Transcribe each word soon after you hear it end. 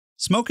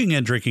Smoking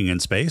and Drinking in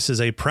Space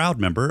is a proud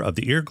member of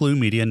the Earglue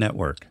Media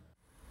Network.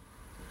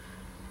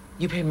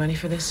 You paid money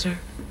for this, sir?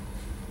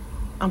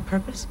 On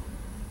purpose?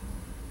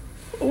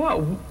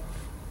 Wow.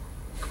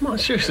 Come on,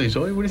 seriously,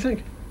 Zoe, what do you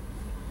think?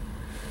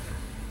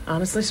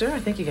 Honestly, sir, I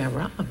think you got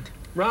robbed.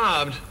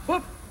 Robbed?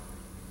 What?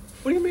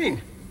 What do you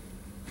mean?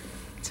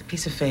 It's a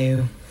piece of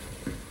Fayou.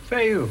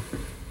 Fayou.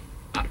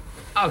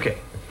 Okay,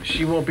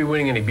 she won't be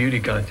winning any beauty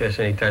contests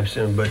anytime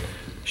soon, but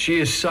she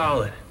is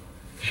solid.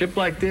 Ship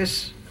like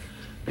this,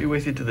 be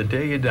with you to the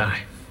day you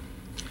die.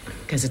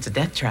 Because it's a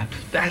death trap.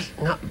 That's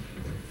not...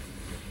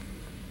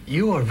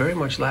 You are very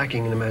much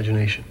lacking in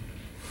imagination.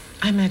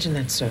 I imagine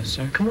that's so,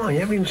 sir. Come on, you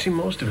haven't even seen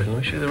most of it. Let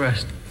me show you the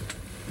rest.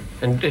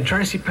 And try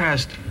to see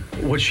past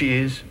what she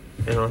is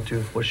and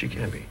onto what she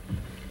can be.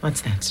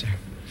 What's that, sir?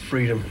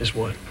 Freedom is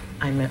what?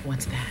 I meant,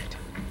 what's that?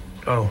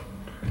 Oh,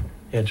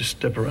 yeah, just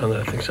step around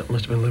that. I think something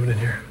must have been living in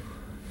here.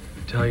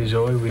 I tell you,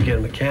 Zoe, we get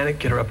a mechanic,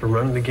 get her up and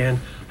running again,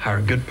 hire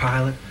a good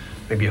pilot,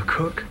 maybe a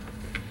cook.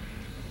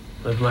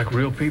 Live like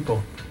real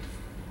people.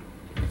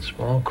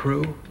 Small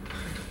crew.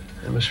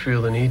 They must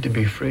feel the need to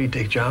be free,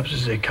 take jobs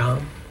as they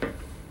come.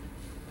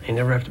 They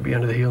never have to be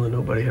under the heel of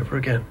nobody ever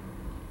again.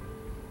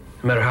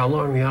 No matter how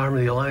long the arm of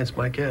the Alliance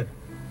might get,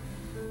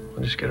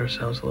 we'll just get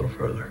ourselves a little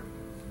further.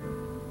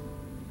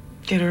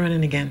 Get her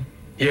running again.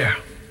 Yeah,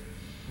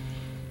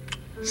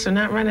 So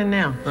not running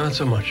now. not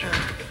so much.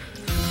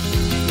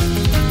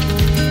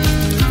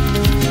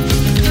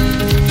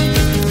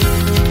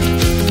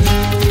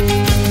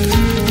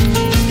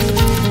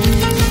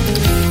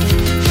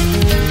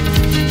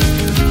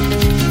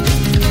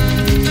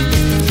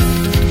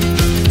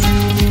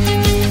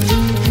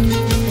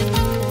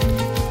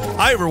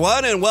 Hi,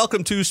 everyone, and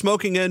welcome to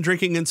Smoking and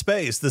Drinking in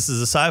Space. This is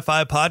a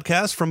sci-fi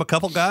podcast from a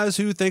couple guys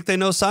who think they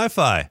know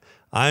sci-fi.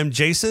 I'm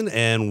Jason,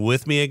 and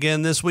with me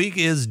again this week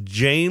is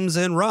James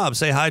and Rob.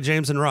 Say hi,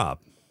 James and Rob.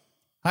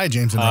 Hi,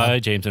 James and Rob. Hi,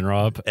 James and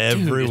Rob.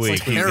 Every Dude,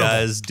 week, like you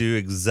guys do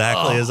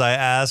exactly as I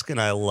ask, and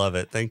I love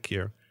it. Thank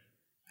you.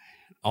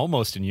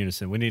 almost in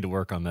unison. We need to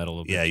work on that a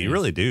little bit. Yeah, you James.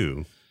 really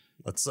do.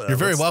 You're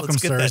very welcome,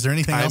 get sir. that Is there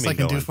anything else I timing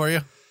can do going. for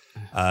you?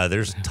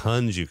 There's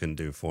tons you can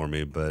do for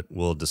me, but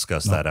we'll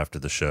discuss that after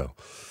the show.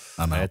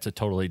 I'm out. That's a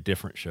totally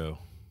different show.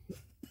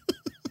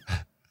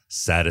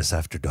 Saddest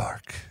After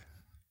Dark.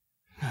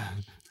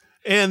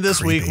 And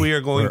this week we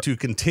are going to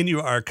continue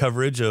our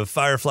coverage of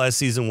Firefly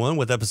Season 1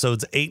 with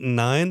episodes 8 and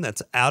 9.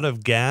 That's Out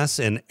of Gas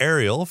and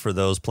Ariel for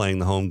those playing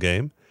the home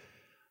game.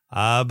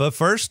 But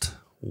first,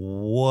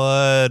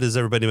 what has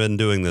everybody been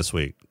doing this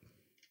week?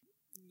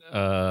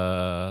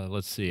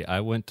 Let's see. I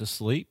went to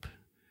sleep,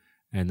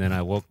 and then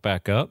I woke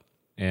back up,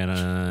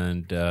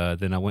 and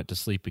then I went to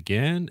sleep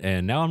again,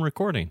 and now I'm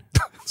recording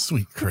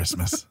Sweet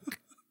Christmas.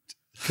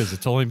 because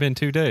it's only been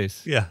 2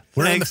 days. Yeah.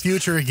 We're in the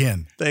future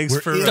again. Thanks We're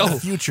for in the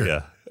future.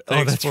 Yeah.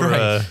 Thanks that's for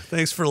right.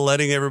 thanks for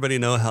letting everybody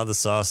know how the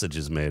sausage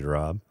is made,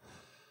 Rob.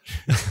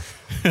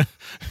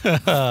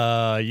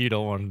 You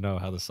don't want to know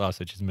how the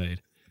sausage is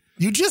made.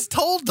 You just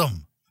told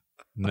them.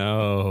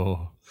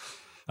 No.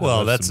 I Well,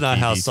 left that's some not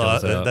key how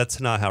details out. that's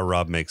not how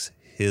Rob makes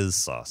his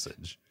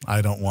sausage.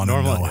 I don't want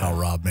to know how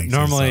Rob makes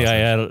Normally, his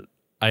I sausage.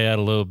 add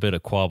a little bit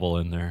of quabble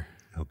in there.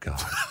 Oh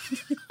God.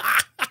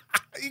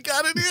 You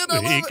got it in. I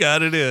love He it.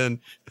 got it in.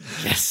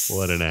 Yes.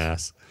 What an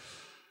ass.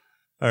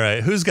 All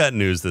right, who's got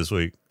news this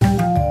week?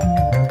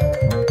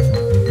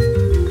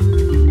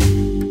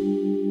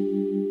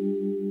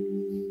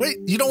 Wait,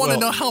 you don't want to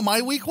know how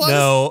my week was?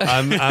 No,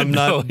 I'm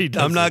No, not he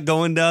doesn't. I'm not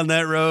going down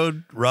that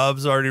road.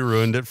 Rob's already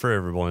ruined it for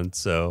everyone.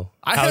 So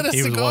I had a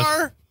he was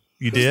cigar.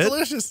 you It was did?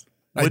 delicious.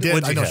 I What- did.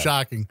 what'd I you know, have?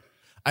 shocking.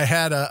 I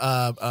had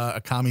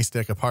a commie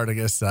stick, a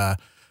Partagas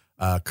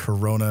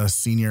Corona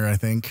Senior, I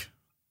think.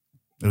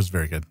 It was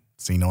very good.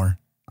 Senor.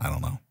 I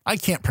don't know. I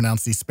can't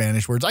pronounce these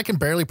Spanish words. I can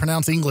barely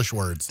pronounce English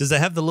words. Does it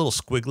have the little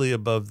squiggly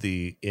above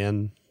the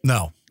N?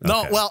 No.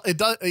 Okay. Well, it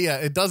does. Yeah,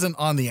 it doesn't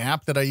on the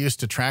app that I use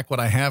to track what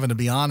I have. And to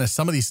be honest,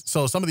 some of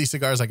these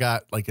cigars I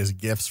got like as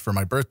gifts for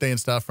my birthday and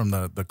stuff from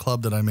the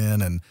club that I'm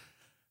in. And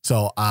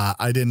so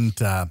I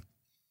didn't, I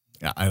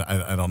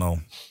don't know.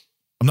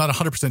 I'm not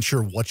 100%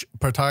 sure which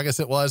Partagas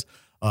it was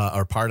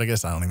or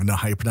Partagas. I don't even know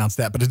how you pronounce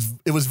that, but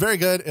it was very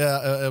good.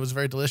 It was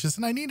very delicious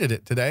and I needed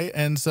it today.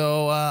 And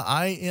so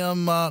I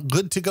am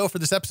good to go for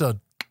this episode.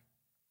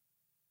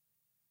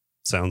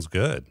 Sounds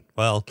good.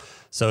 Well,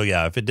 so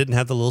yeah, if it didn't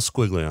have the little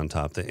squiggly on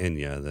top, the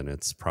Enya, then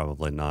it's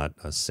probably not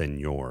a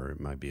senor. It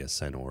might be a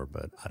senor,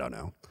 but I don't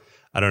know.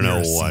 I don't know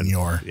You're a what.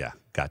 senor. Yeah,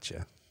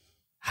 gotcha.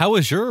 How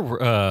was your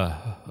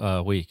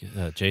week,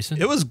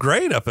 Jason? It was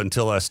great up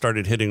until I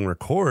started hitting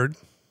record.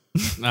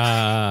 There's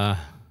All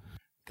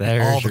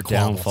the your quabbles.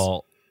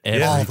 downfall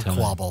every All the time.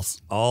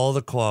 quabbles. All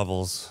the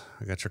quabbles.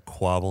 I got your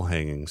quabble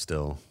hanging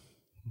still.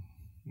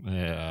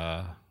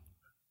 Yeah.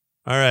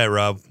 All right,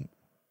 Rob.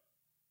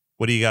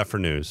 What do you got for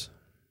news?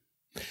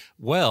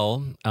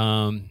 Well,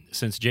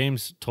 since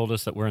James told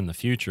us that we're in the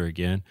future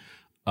again,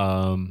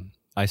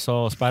 I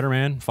saw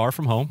Spider-Man Far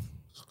From Home.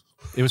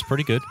 It was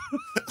pretty good.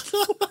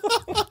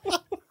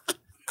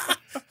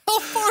 How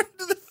far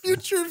into the future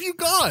future have you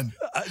gone?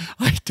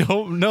 I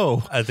don't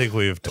know. I think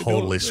we've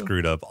totally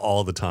screwed up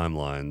all the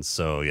timelines.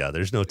 So yeah,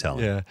 there's no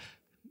telling. Yeah.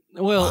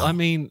 Well, I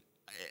mean,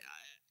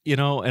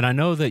 and I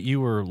know that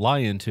you were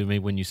lying to me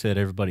when you said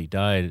everybody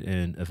died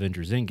in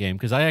Avengers Endgame,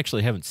 because I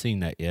actually haven't seen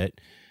that yet.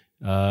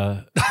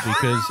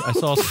 Because I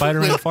saw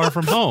Spider-Man Far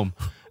From Home.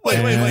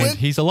 Wait.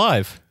 He's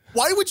alive.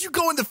 Why would you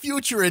go in the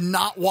future and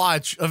not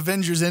watch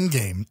Avengers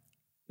Endgame?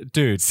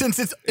 Dude. Since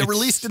it's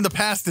released in the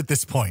past at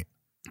this point.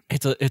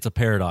 It's a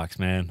paradox,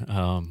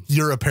 man.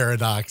 You're a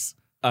paradox.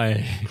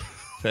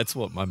 That's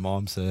what my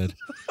mom said.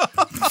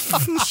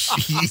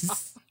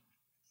 Jeez.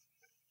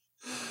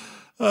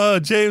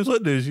 James,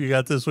 what news you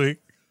got this week?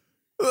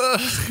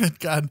 Good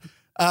God.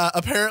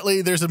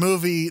 Apparently, there's a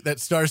movie that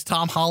stars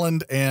Tom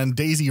Holland and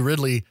Daisy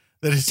Ridley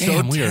that is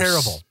so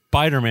terrible.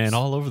 Spider-Man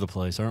all over the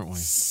place, aren't we?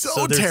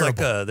 So there's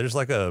terrible. There's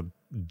like a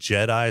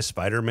Jedi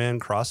Spider-Man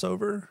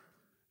crossover.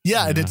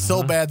 Yeah, and it's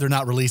so bad they're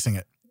not releasing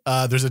it.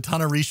 There's a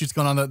ton of reshoots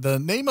going on. The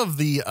name of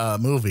the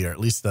movie, or at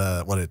least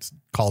what it's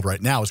called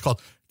right now, is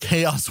called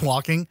Chaos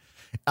Walking.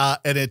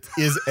 And it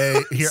is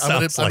a here. I'm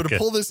going to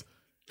pull this.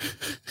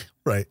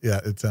 Right. Yeah,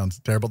 it sounds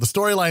terrible. The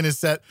storyline is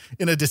set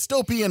in a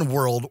dystopian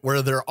world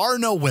where there are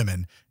no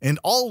women and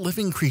all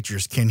living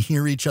creatures can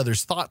hear each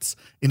other's thoughts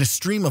in a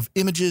stream of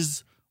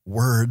images,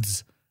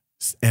 words,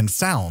 and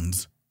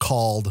sounds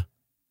called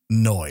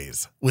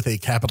noise with a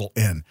capital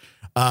N.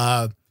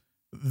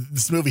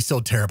 This movie's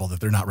so terrible that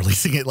they're not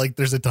releasing it. Like,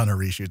 there's a ton of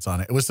reshoots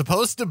on it. It was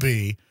supposed to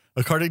be,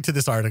 according to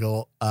this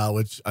article,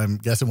 which I'm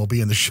guessing will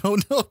be in the show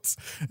notes,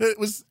 it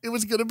was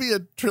going to be a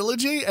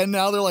trilogy, and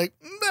now they're like,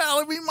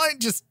 no, we might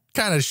just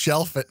kind of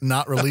shelf it and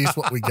not release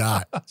what we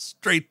got.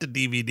 Straight to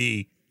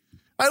DVD.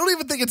 I don't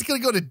even think it's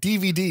going to go to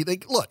DVD.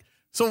 Like, look,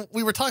 so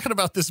we were talking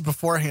about this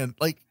beforehand.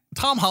 Like,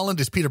 Tom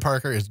Holland as Peter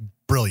Parker is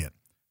brilliant.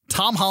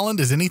 Tom Holland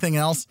as anything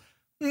else,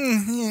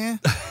 yeah.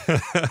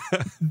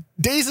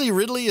 Daisy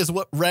Ridley is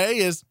what Ray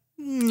is,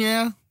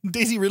 yeah.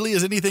 Daisy Ridley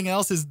as anything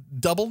else is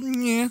double,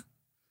 yeah.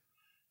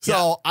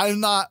 So I'm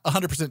not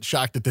 100%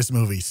 shocked that this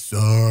movie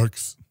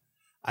sucks.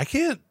 I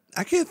can't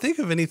think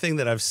of anything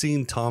that I've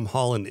seen Tom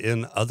Holland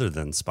in other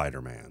than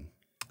Spider-Man.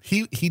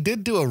 He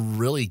did do a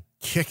really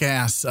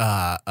kick-ass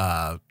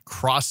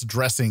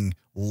cross-dressing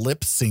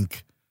lip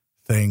sync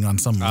thing on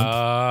some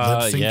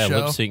lip sync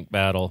show. Lip sync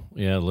battle.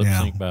 Yeah, lip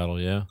sync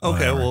battle. Yeah.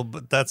 Okay, well,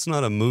 but that's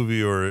not a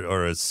movie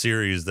or a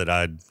series that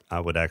I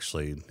would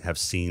actually have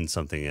seen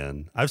something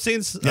in. I've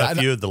seen a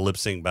few of the lip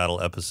sync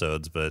battle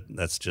episodes, but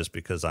that's just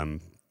because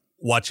I'm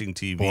watching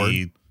TV.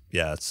 Bored.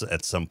 Yeah, it's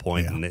at some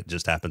point, and it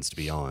just happens to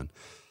be on.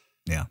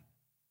 Yeah.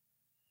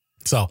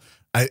 So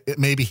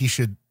maybe he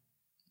should,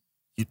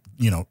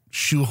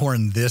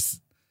 shoehorn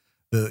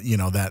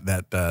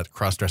that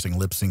cross-dressing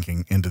lip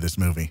syncing into this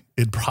movie.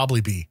 It'd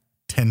probably be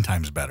 10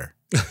 times better.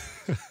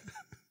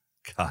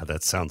 God,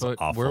 that sounds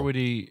awful. Where would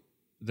he?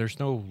 There's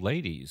no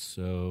ladies,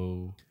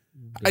 so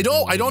I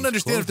don't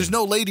understand. If there's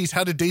no ladies,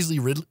 how did Daisy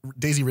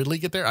Ridley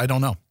get there? I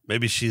don't know.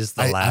 Maybe she's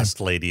the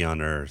last lady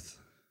on Earth.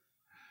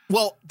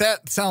 Well,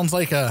 that sounds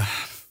like a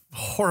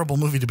horrible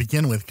movie to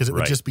begin with, because it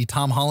would just be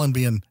Tom Holland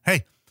being,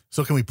 hey,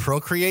 so can we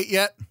procreate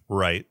yet?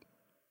 Right.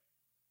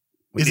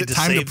 Is it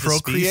time to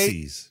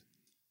procreate?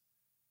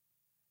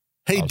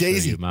 Hey, I'll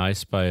Daisy, show you my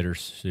spider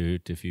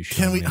suit if you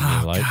show me your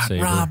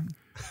lightsaber. God, Rob,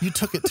 you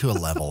took it to a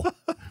level.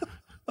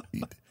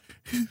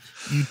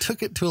 You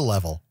took it to a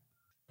level.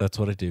 That's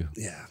what I do.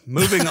 Yeah.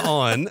 Moving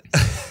on.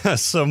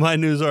 So my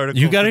news article.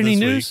 You got any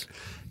news?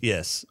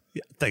 Yes.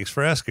 Yeah, thanks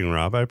for asking,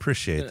 Rob. I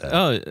appreciate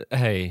that.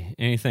 Hey,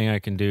 anything I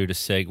can do to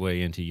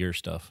segue into your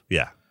stuff.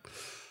 Yeah.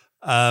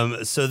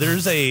 So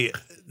there's a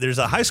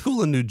high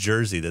school in New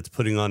Jersey that's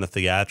putting on a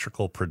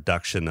theatrical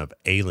production of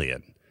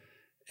Alien.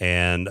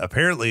 And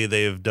apparently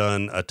they've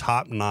done a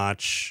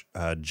top-notch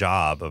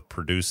job of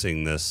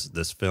producing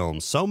this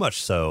film, so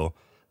much so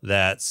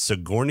that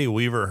Sigourney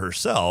Weaver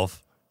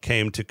herself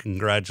came to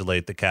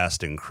congratulate the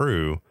cast and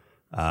crew.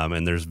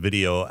 And there's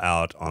video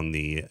out on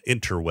the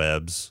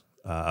interwebs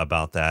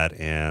about that,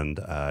 and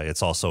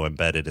it's also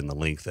embedded in the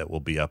link that will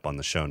be up on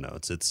the show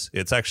notes.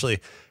 It's actually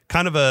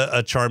kind of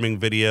a charming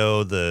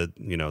video.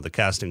 The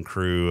cast and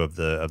crew of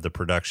the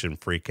production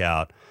freak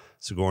out.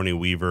 Sigourney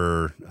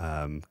Weaver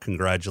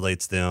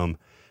congratulates them,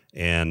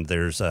 and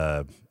there's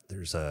a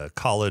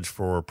college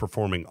for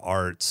performing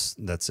arts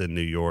that's in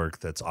New York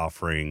that's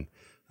offering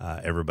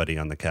everybody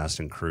on the cast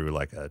and crew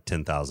like a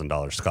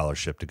 $10,000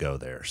 scholarship to go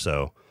there.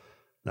 So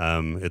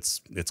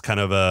it's kind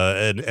of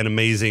an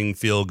amazing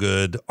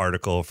feel-good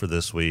article for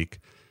this week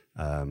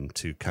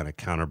to kind of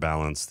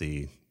counterbalance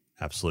the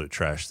absolute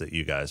trash that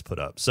you guys put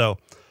up. So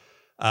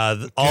all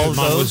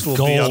those will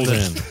be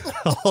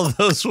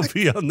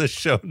on the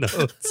show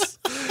notes.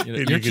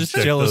 You're just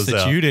jealous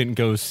that you didn't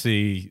go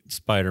see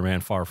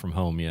Spider-Man Far From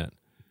Home yet.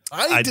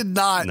 I did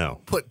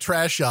not put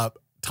trash up.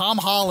 Tom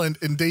Holland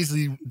and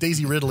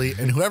Daisy Ridley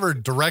and whoever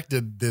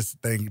directed this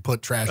thing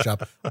put trash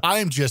up. I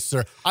am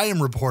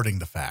reporting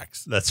the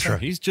facts. That's right.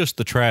 He's just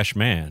the trash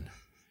man.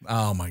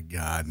 Oh my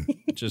God.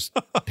 Just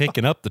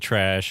picking up the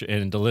trash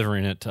and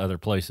delivering it to other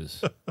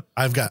places.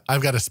 I've got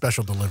a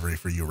special delivery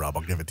for you, Rob.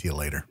 I'll give it to you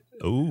later.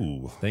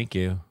 Ooh, Thank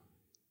you.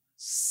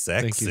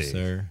 sexy. Thank you,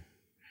 sir.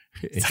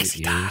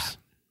 Sexy Ears.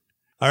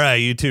 All right,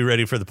 you two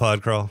ready for the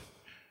pod crawl?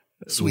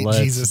 Sweet Let's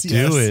Jesus, do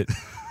yes. it.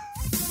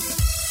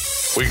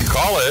 We can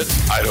call it,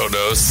 I don't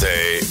know,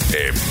 say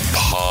a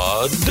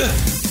pod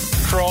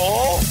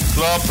crawl?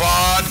 The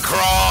pod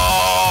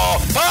crawl!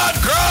 Pod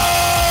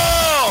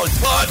crawl!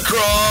 Pod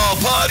crawl!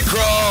 Pod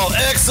crawl!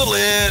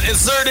 Excellent!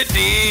 Insert it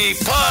deep!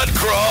 Pod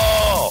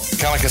crawl!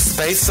 Kind of like a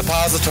space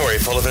suppository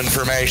full of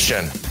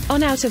information.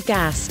 On out of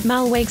gas,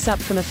 Mal wakes up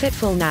from a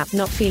fitful nap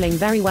not feeling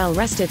very well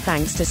rested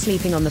thanks to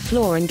sleeping on the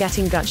floor and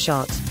getting gut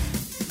shot.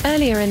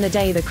 Earlier in the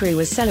day the crew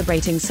was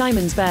celebrating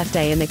Simon's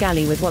birthday in the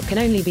galley with what can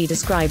only be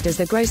described as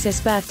the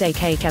grossest birthday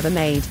cake ever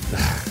made.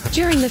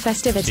 During the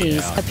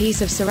festivities, a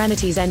piece of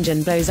Serenity's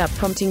engine blows up,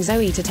 prompting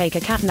Zoe to take a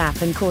cat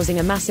nap and causing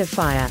a massive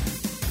fire.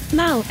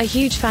 Mal, a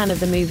huge fan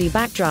of the movie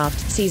Backdraft,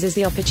 seizes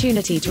the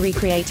opportunity to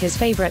recreate his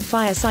favorite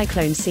fire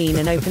cyclone scene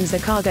and opens the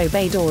cargo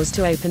bay doors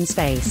to open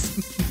space.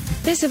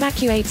 This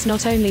evacuates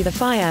not only the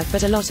fire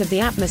but a lot of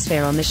the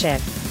atmosphere on the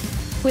ship.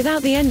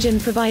 Without the engine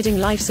providing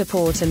life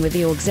support and with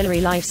the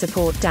auxiliary life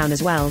support down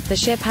as well, the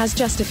ship has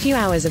just a few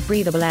hours of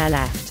breathable air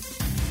left.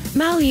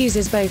 Mal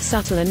uses both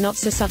subtle and not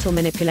so subtle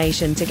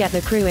manipulation to get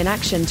the crew in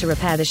action to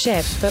repair the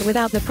ship, but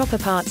without the proper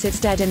parts it's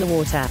dead in the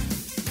water.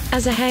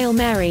 As a Hail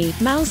Mary,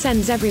 Mal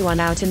sends everyone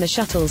out in the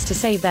shuttles to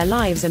save their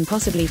lives and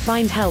possibly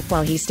find help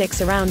while he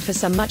sticks around for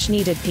some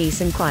much-needed peace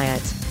and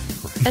quiet.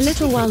 A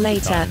little while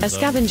later, a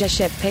scavenger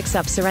ship picks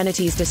up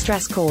Serenity's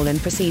distress call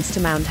and proceeds to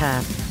mount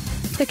her.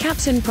 The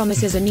captain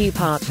promises a new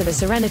part for the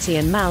Serenity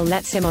and Mal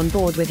lets him on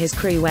board with his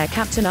crew where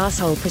Captain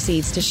Arsehole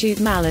proceeds to shoot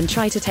Mal and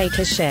try to take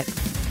his ship.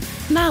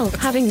 Mal,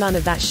 having none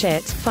of that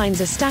shit,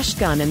 finds a stashed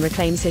gun and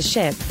reclaims his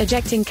ship,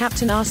 ejecting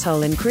Captain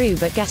Arsehole and crew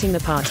but getting the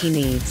part he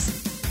needs.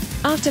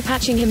 After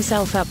patching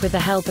himself up with the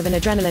help of an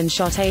adrenaline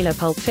shot a la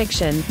Pulp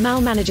Fiction, Mal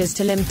manages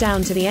to limp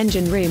down to the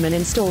engine room and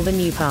install the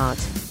new part.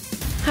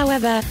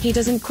 However, he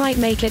doesn't quite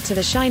make it to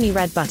the shiny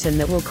red button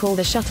that will call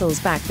the shuttles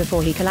back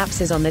before he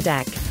collapses on the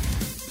deck.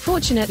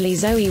 Fortunately,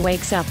 Zoe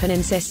wakes up and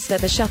insists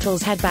that the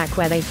shuttles head back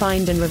where they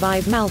find and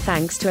revive Mal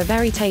thanks to a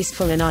very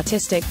tasteful and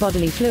artistic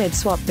bodily fluid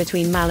swap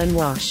between Mal and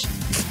Wash.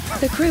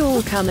 The crew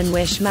all come and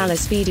wish Mal a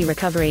speedy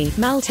recovery.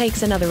 Mal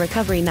takes another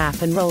recovery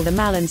nap and roll the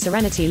Mal and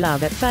Serenity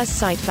love at first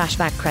sight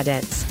flashback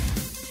credits.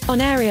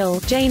 On Ariel,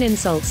 Jane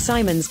insults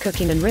Simon's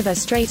cooking and River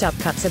straight up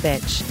cuts a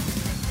bitch.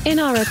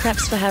 Inara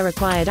preps for her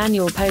required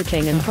annual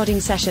poking and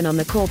prodding session on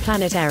the core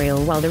planet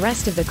Ariel while the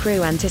rest of the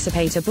crew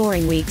anticipate a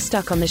boring week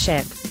stuck on the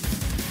ship.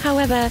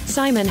 However,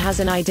 Simon has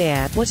an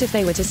idea. What if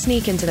they were to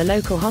sneak into the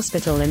local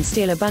hospital and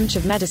steal a bunch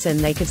of medicine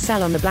they could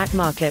sell on the black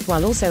market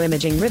while also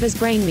imaging River's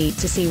brain meat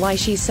to see why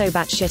she's so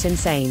batshit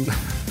insane?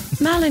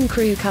 Mal and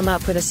crew come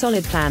up with a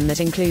solid plan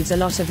that includes a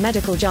lot of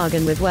medical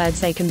jargon with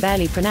words they can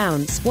barely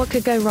pronounce. What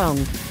could go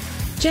wrong?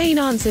 Jane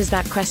answers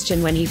that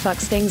question when he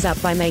fucks things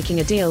up by making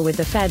a deal with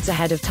the feds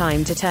ahead of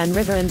time to turn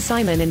River and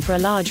Simon in for a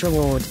large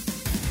reward.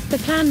 The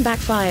plan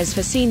backfires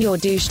for Senior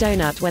Douche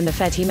Donut when the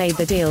Fed he made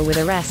the deal with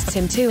arrests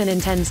him too and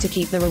intends to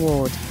keep the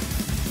reward.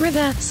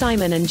 River,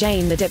 Simon and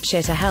Jane the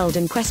dipshit are held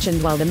and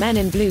questioned while the men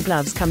in blue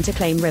gloves come to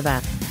claim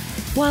River.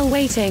 While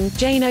waiting,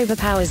 Jane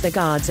overpowers the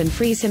guards and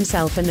frees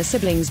himself and the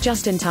siblings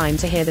just in time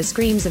to hear the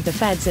screams of the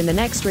feds in the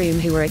next room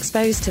who were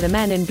exposed to the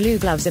men in blue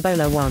gloves'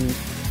 Ebola wand.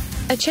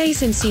 A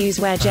chase ensues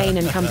where Jane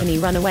and company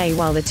run away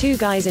while the two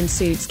guys in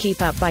suits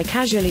keep up by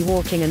casually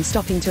walking and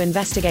stopping to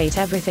investigate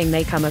everything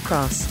they come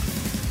across.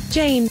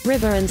 Jane,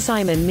 River and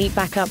Simon meet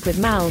back up with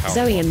Mal,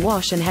 Zoe and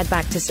Wash and head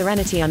back to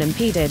Serenity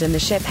unimpeded and the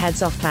ship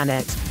heads off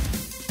planet.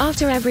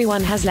 After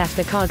everyone has left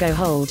the cargo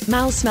hold,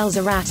 Mal smells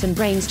a rat and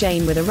brains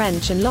Jane with a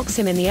wrench and locks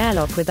him in the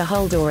airlock with the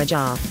hull door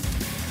ajar.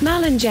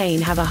 Mal and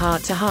Jane have a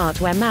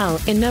heart-to-heart where Mal,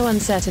 in no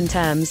uncertain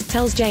terms,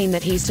 tells Jane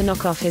that he's to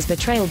knock off his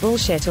betrayal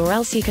bullshit or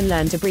else he can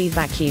learn to breathe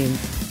vacuum.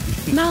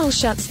 Mal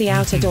shuts the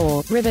outer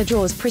door, River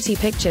draws pretty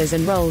pictures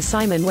and rolls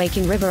Simon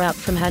waking River up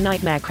from her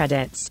nightmare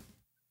credits.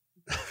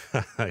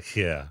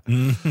 Yeah.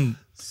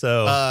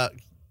 So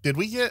did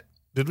we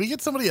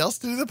get somebody else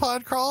to do the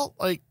pod crawl?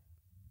 Like,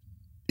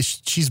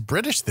 she's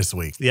British this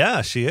week.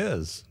 yeah, she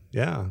is.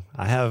 Yeah.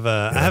 I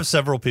have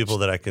several people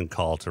that I can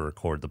call to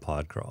record the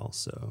pod crawl.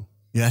 So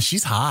Yeah,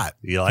 she's hot.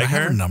 You like Can I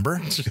have her? her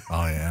number?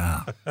 Oh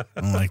yeah,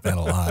 I like that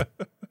a lot.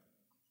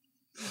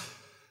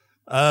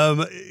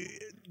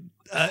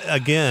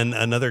 Again,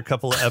 another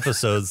couple of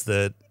episodes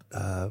that,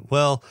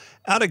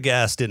 Out of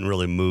Gas didn't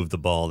really move the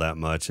ball that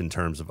much in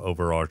terms of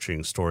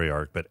overarching story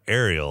arc, but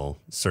Ariel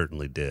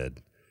certainly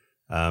did.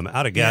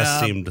 Out of Gas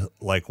seemed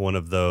like one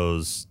of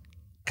those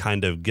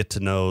kind of get to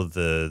know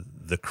the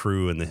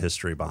crew and the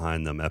history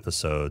behind them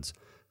episodes.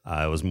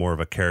 It was more of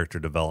a character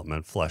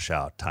development, flesh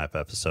out type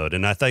episode,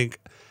 and I think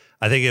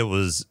it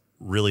was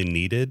really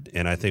needed,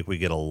 and I think we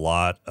get a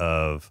lot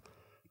of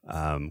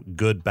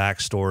good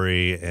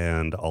backstory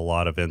and a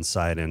lot of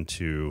insight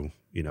into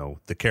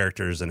the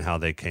characters and how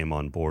they came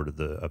on board of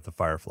the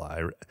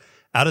Firefly.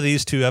 Out of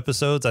these 2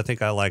 episodes, I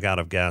think I like Out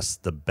of Gas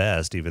the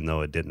best, even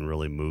though it didn't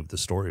really move the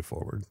story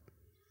forward.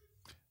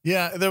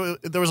 Yeah,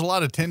 there was a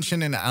lot of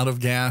tension in Out of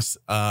Gas,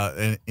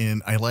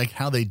 and I like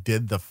how they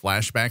did the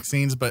flashback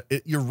scenes. But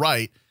you're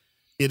right,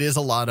 it is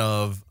a lot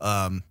of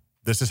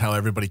this is how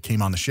everybody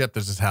came on the ship.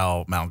 This is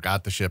how Mal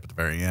got the ship at the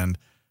very end.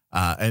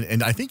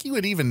 And I think you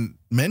had even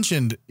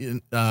mentioned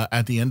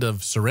at the end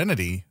of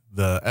Serenity,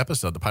 the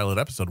pilot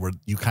episode, where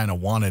you kind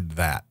of wanted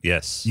that.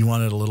 Yes, you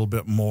wanted a little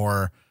bit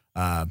more.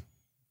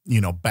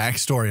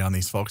 Backstory on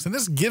these folks. And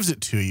this gives it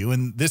to you.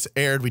 And this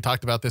aired, we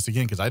talked about this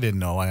again because I didn't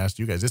know. I asked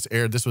you guys. This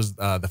was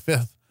the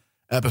 5th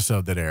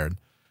episode that aired.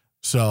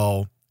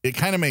 So it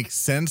kind of makes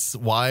sense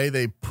why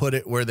they put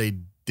it where they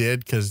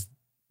did, because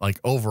like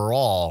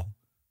overall,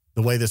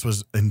 the way this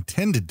was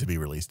intended to be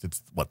released,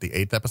 it's the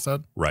 8th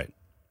episode? Right.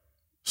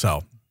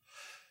 So,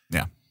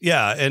 yeah.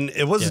 Yeah, and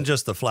it wasn't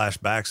just the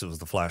flashbacks, it was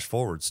the flash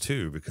forwards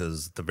too,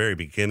 because the very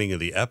beginning of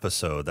the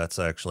episode, that's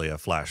actually a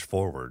flash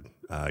forward.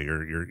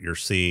 You're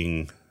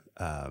seeing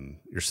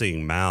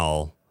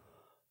Mal,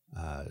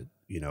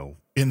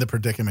 in the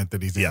predicament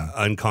that he's in.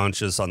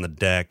 Unconscious on the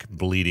deck,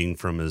 bleeding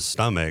from his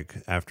stomach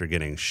after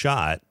getting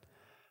shot,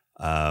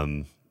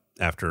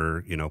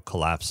 after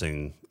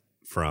collapsing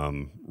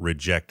from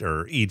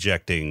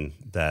ejecting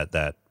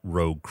that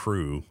rogue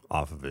crew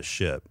off of his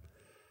ship,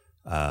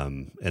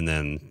 and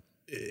then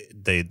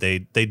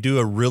they do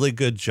a really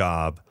good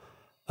job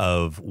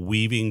of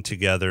weaving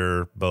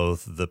together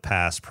both the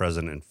past,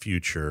 present, and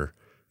future,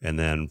 and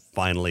then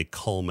finally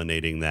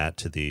culminating that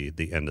to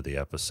the end of the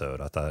episode.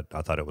 I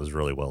thought it was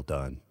really well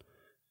done.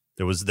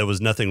 There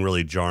was nothing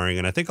really jarring,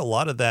 and I think a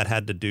lot of that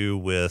had to do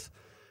with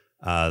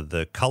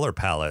the color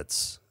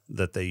palettes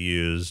that they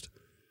used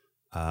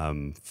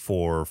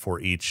for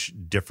each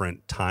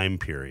different time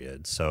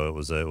period. So it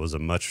was a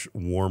much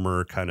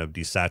warmer, kind of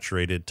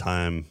desaturated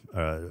time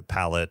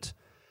palette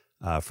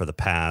for the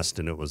past,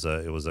 and it was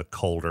a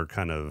colder,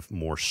 kind of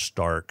more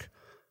stark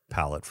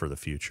palette for the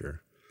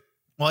future.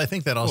 Well, I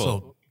think that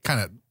also kind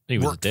of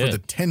worked for the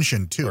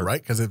tension too,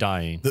 right? Because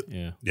dying.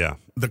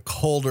 The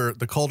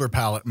colder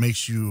palette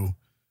makes you.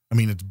 I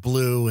mean, it's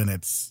blue, and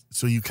it's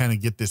so you kind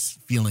of get this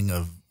feeling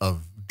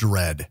of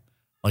dread,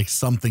 like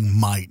something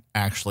might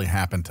actually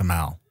happen to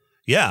Mal.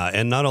 Yeah,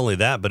 and not only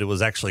that, but it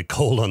was actually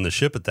cold on the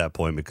ship at that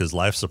point because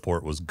life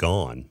support was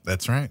gone.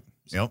 That's right.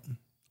 Yep.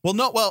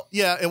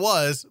 Yeah, it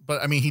was,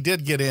 but I mean, he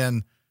did get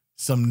in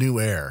some new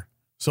air.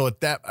 So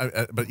at that,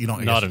 but you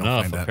don't. Not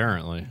enough,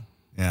 apparently.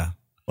 Yeah.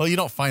 Well, you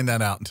don't find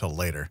that out until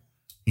later.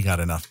 He got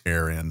enough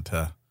air in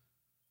to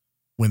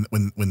when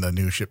the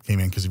new ship came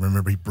in, because you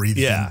remember he breathed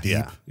in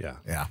deep.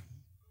 Yeah.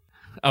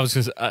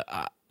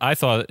 I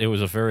thought it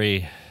was a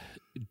very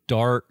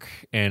dark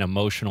and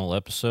emotional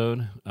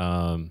episode.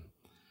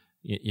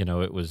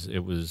 It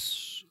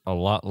was a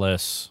lot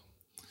less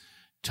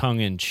tongue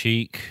in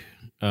cheek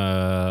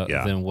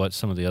than what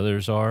some of the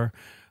others are.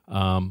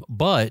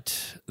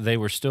 But they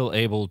were still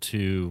able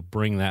to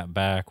bring that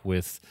back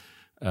with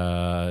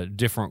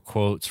different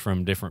quotes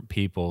from different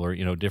people, or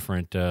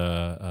different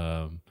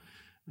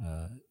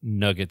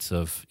nuggets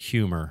of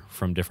humor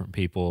from different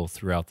people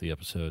throughout the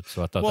episode.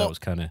 So I thought that was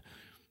kind of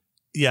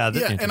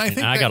and I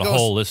think I got a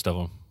whole list of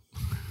them.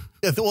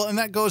 Yeah, well, and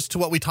that goes to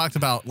what we talked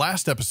about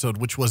last episode,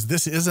 which was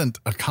this isn't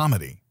a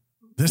comedy.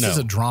 This is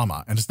a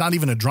drama, and it's not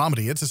even a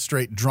dramedy. It's a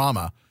straight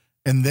drama.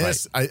 And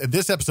this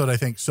episode, I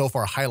think, so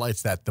far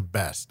highlights that the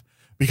best,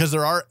 because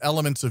there are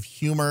elements of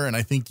humor, and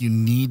I think you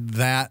need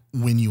that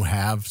when you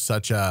have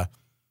such a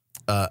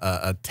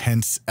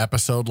tense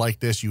episode like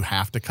this. You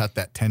have to cut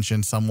that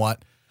tension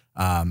somewhat.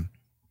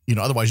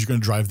 Otherwise you're going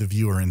to drive the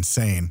viewer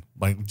insane.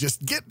 Like,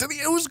 just get to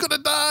who's going to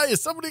die?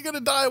 Is somebody going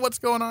to die? What's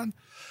going on?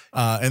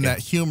 That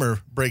humor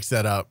breaks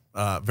that up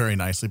very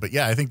nicely. But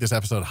yeah, I think this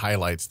episode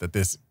highlights that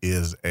this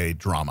is a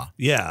drama.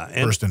 Yeah.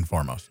 First and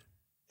foremost.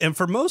 And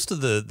for most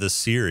of the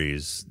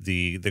series,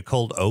 the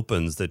cold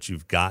opens that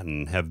you've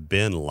gotten have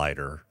been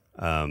lighter.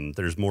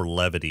 There's more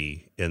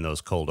levity in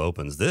those cold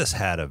opens. This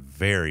had a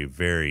very,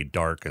 very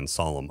dark and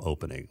solemn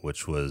opening,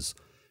 which was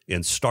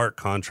in stark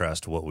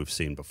contrast to what we've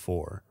seen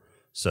before.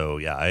 So,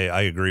 yeah,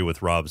 I agree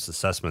with Rob's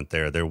assessment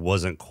there. There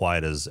wasn't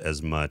quite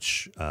as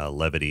much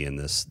levity in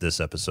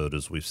this episode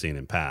as we've seen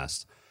in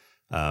past.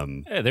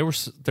 There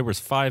was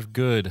 5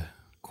 good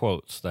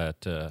quotes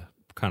that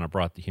kind of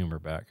brought the humor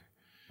back.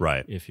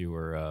 Right. If you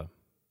were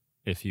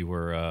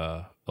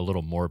a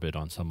little morbid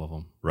on some of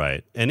them.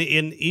 Right. And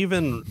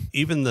even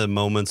the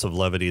moments of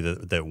levity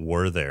that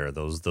were there,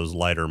 those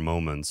lighter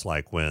moments,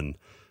 like when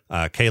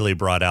Kaylee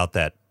brought out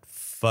that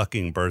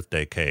fucking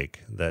birthday cake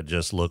that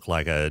just looked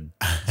like a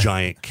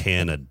giant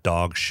can of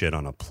dog shit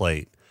on a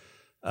plate.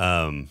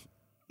 And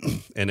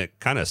it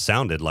kind of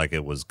sounded like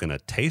it was going to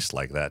taste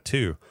like that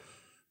too.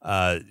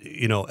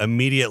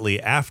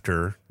 Immediately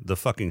after the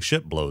fucking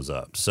ship blows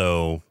up.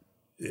 So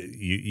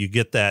you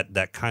get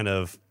that kind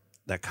of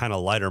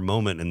lighter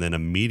moment, and then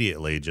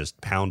immediately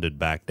just pounded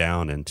back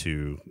down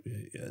into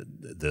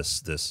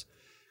this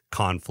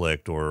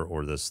conflict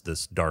or this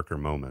darker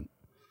moment.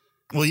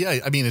 Well, yeah,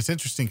 I mean, it's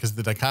interesting because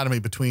the dichotomy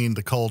between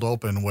the cold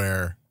open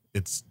where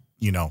it's,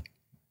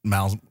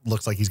 Mal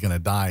looks like he's going to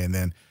die. And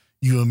then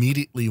you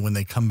immediately, when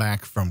they come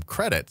back from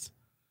credits,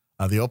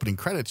 the opening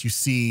credits, you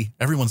see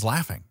everyone's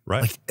laughing.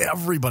 Right. Like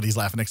everybody's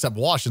laughing except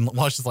Wash. And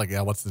Wash is like,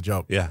 yeah, what's the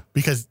joke? Yeah.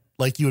 Because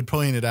like you had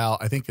pointed out,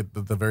 I think at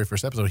the very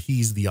first episode,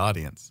 he's the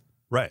audience.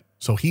 Right.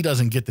 So he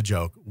doesn't get the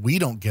joke. We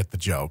don't get the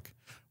joke.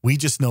 We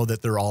just know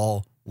that they're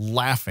all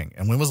laughing.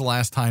 And when was the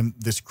last time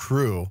this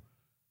crew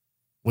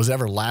was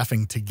ever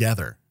laughing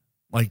together?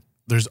 Like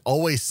there's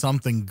always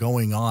something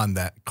going on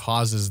that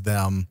causes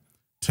them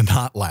to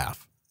not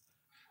laugh.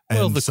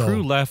 Well, And the so-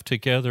 crew laughed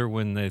together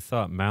when they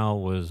thought Mal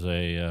was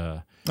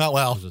a. Oh,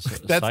 well, was a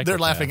they're psychopath.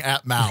 laughing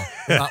at Mal.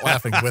 They're not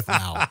laughing with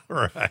Mal.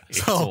 Right.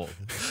 So,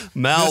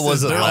 Mal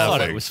wasn't I thought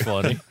laughing. it was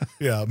funny.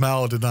 yeah,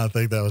 Mal did not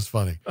think that was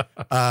funny.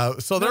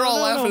 So they're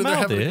all laughing. and they're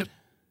Mal having, did.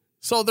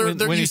 So When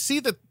you he- see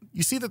that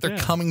they're Yeah.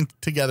 coming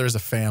together as a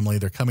family.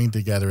 They're coming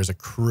together as a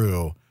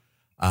crew.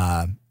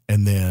 And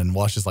then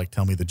Wash is like,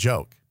 tell me the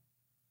joke.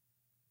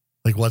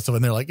 Like what's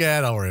and they're like,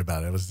 yeah, don't worry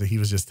about it. He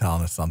was just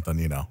telling us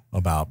something,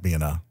 about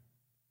being a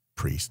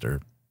priest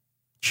or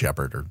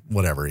shepherd or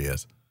whatever he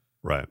is.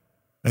 Right.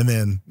 And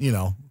then,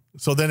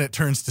 so then it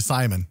turns to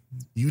Simon.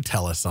 You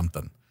tell us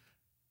something.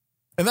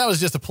 And that was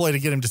just a ploy to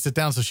get him to sit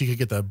down so she could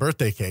get the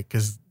birthday cake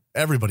because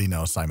everybody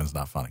knows Simon's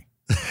not funny.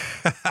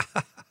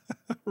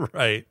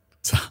 Right.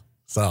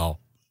 So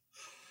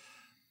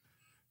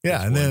yeah,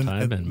 This and one then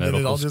time and in then it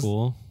medical all just,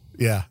 school,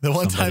 yeah, the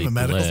one time somebody in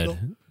medical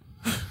bled.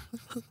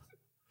 school,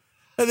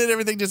 and then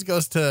everything just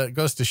goes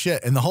to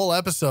shit. And the whole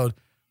episode,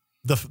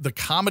 the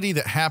comedy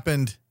that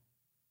happened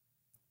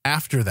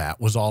after that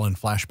was all in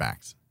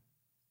flashbacks.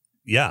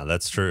 Yeah,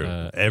 that's true.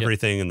 Yep.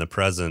 Everything in the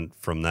present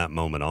from that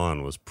moment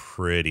on was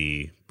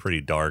pretty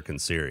dark and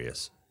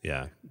serious.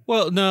 Yeah.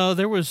 Well, no,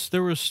 there was,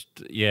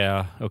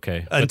 yeah,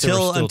 okay. But there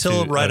was Until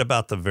still right two-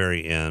 about the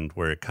very end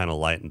where it kind of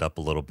lightened up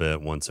a little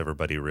bit once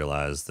everybody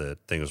realized that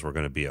things were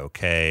going to be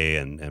okay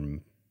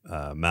and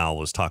Mal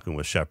was talking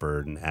with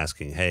Shepard and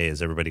asking, "Hey,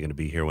 is everybody going to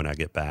be here when I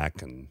get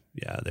back?" And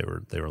yeah, they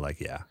were like,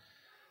 "Yeah."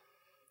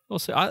 Well,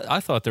 see, I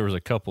thought there was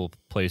a couple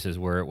places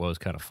where it was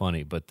kind of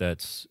funny, but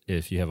that's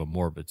if you have a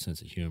morbid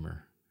sense of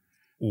humor,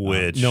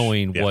 Which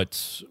knowing yeah.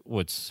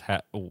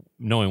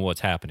 knowing what's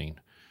happening,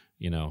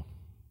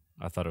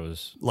 I thought it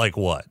was Like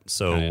what?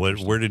 So Kinda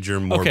interesting. where did your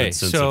morbid Okay,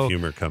 sense so- of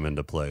humor come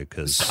into play?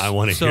 Because I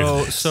want to hear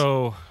this.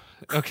 So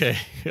okay,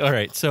 all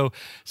right. So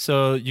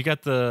you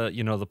got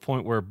the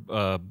point where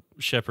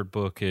Shepherd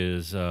Book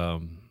is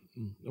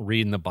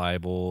reading the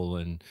Bible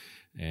and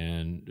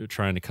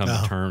trying to come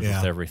to terms yeah.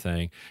 with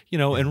everything,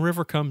 and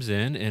River comes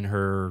in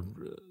her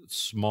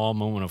small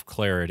moment of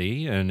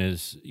clarity and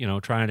is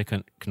trying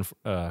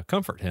to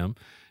comfort him,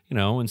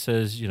 and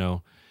says,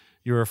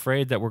 you're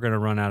afraid that we're going to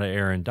run out of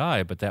air and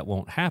die, but that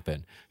won't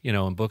happen,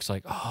 and Book's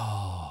like,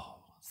 oh,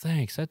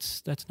 thanks,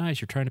 that's nice.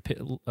 You're trying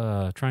to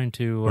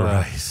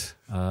Right.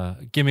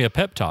 give me a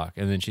pep talk,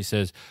 and then she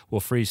says,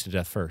 "We'll freeze to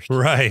death first."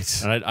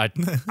 Right. And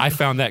I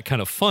found that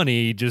kind of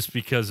funny just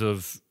because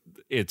of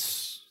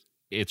it's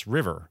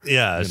River.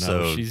 Yeah.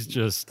 So she's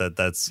just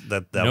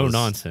that no was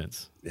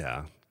nonsense.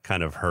 Yeah.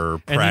 Kind of her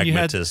And then you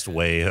had- pragmatist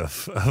way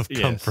of Yes.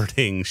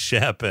 comforting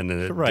Shep, and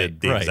it Right,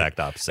 did the right. exact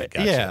opposite.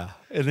 Gotcha. Yeah,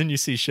 and then you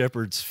see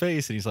Shepard's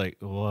face, and he's like,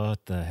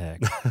 "What the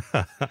heck?"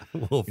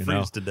 We'll You freeze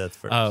know, to death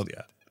first.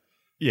 yeah.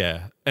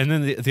 Yeah, and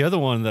then the other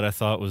one that I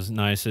thought was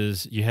nice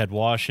is you had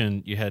Wash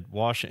and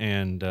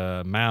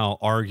Mal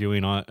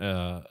arguing on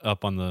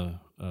up on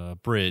the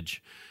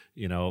bridge,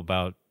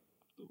 about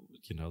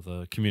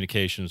the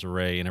communications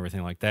array and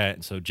everything like that.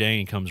 And so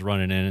Jane comes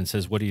running in and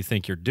says, "What do you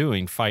think you're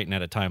doing, fighting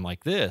at a time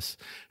like this?"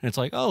 And it's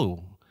like,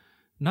 oh,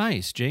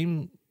 nice,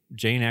 Jane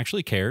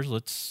actually cares.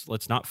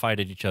 Let's not fight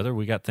at each other.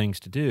 We got things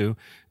to do.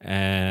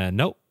 And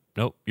nope,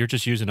 you're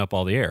just using up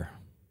all the air.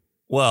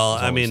 Well,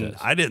 That's I all he mean, says.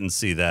 I didn't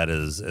see that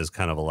as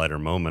kind of a lighter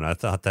moment. I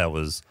thought that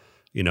was,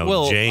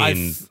 Well,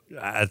 Jane.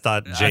 I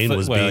thought Jane thought-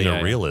 was well, being yeah, a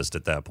yeah. realist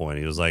at that point.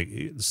 He was like,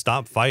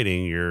 "Stop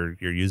fighting. You're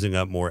using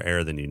up more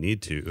air than you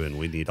need to, and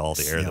we need all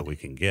the air Yeah. that we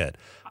can get."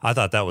 I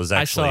thought that was I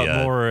actually saw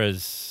it more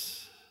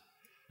as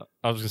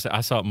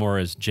I saw it more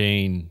as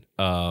Jane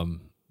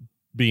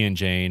being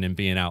Jane and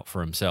being out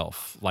for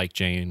himself, like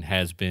Jane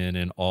has been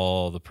in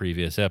all the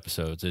previous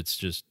episodes. It's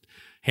just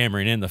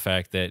hammering in the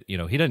fact that he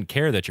doesn't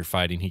care that you're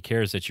fighting; he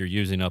cares that you're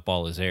using up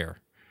all his air.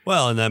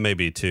 well, and that may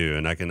be too,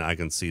 and I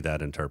can see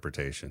that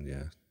interpretation.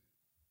 Yeah.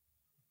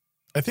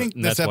 I think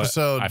And this that's why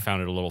episode I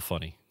found it a little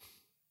funny.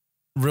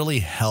 really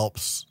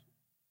helps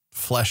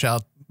flesh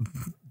out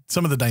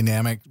some of the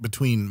dynamic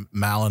between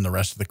Mal and the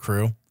rest of the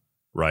crew.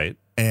 Right.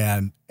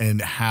 And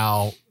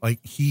how like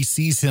he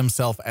sees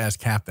himself as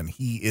captain.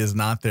 He is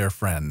not their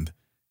friend.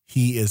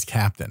 He is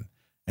captain.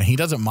 And he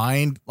doesn't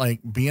mind like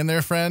being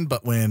their friend,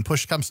 but when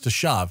push comes to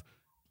shove,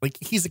 like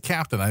he's a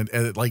captain.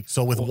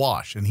 So with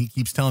Wash, and he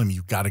keeps telling him,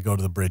 "You've got to go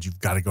to the bridge. You've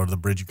got to go to the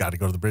bridge. You've got to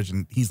go to the bridge."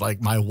 And he's like,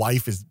 "My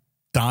wife is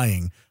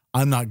dying.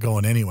 I'm not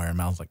going anywhere." And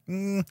Mal's like,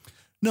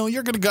 "No,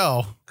 you're going to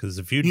go." Because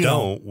if you You know-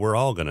 don't, we're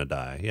all gonna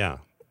die. Yeah.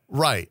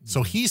 Right.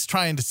 So he's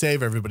trying to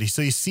save everybody.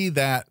 So you see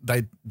that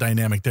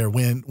dynamic there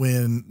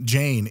when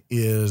Jane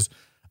is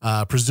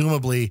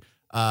presumably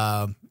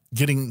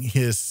getting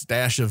his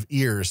stash of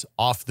ears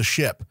off the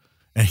ship,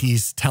 and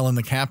he's telling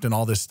the captain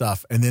all this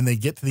stuff. And then they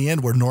get to the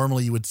end where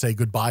normally you would say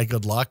goodbye,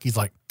 good luck. He's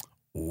like,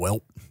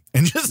 well,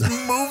 and just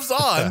moves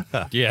on.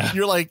 Yeah.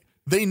 You're like,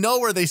 they know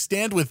where they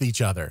stand with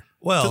each other.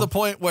 Well, to the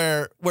point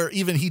where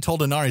even he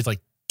told Inari, he's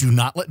like, do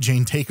not let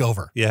Jane take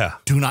over. Yeah.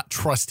 Do not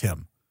trust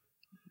him.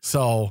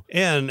 So,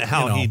 and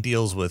how he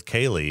deals with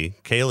Kaylee.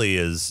 Kaylee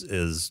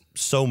is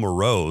so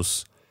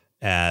morose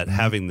at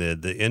having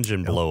the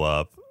engine blow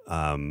up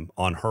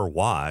on her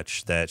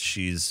watch that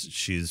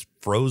she's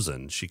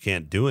frozen. She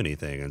can't do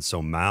anything. And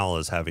so Mal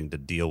is having to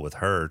deal with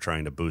her,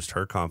 trying to boost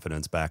her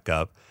confidence back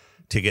up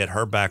to get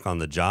her back on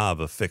the job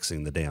of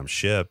fixing the damn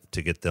ship,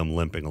 to get them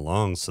limping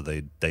along so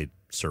they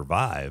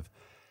survive.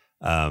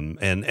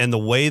 And the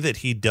way that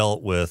he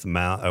dealt with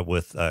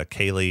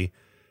Kaylee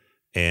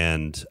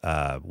and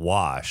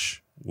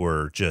Wash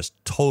were just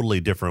totally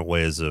different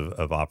ways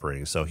of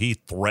operating. So he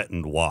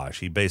threatened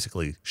Wash. He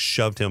basically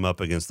shoved him up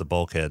against the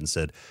bulkhead and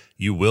said,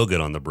 you will get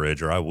on the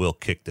bridge or I will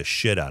kick the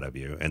shit out of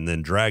you, and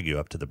then drag you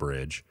up to the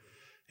bridge.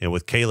 And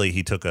with Kaylee,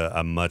 he took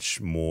a much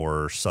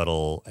more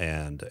subtle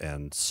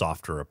and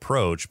softer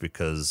approach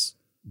because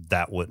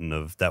that wouldn't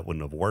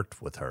have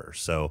worked with her.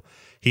 So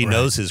he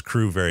knows his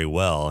crew very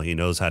well. He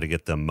knows how to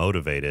get them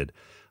motivated.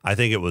 I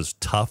think it was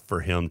tough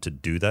for him to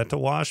do that to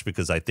Wash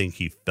because I think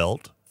he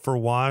felt for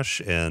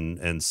Wash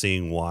and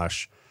seeing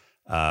Wash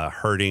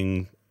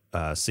hurting,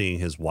 seeing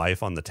his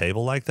wife on the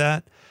table like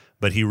that.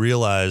 But he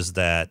realized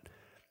that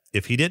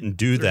if he didn't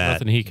do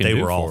that, they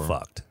were all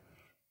fucked.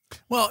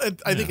 Well,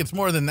 I think it's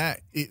more than that.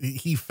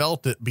 He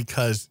felt it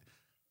because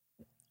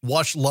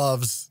Wash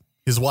loves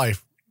his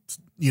wife,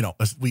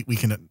 we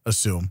can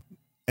assume.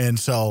 And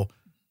so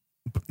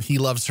he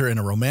loves her in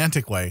a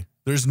romantic way.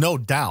 There's no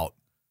doubt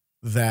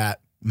that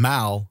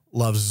Mal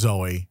loves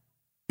Zoe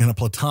in a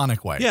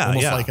platonic way. Yeah,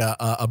 almost like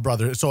a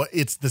brother. So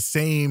it's the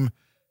same.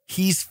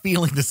 He's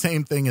feeling the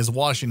same thing as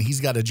Wash, and he's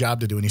got a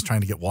job to do, and he's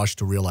trying to get Wash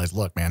to realize,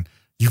 look, man,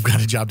 you've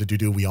got a job to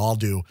do. We all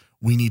do.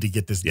 We need to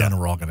get this done or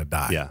we're all going to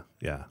die.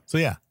 Yeah. So,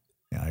 yeah,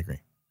 I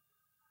agree.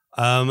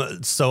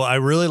 So I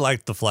really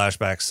liked the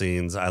flashback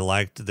scenes. I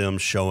liked them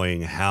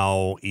showing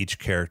how each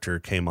character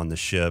came on the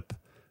ship,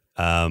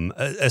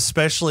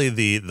 especially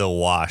the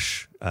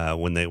Wash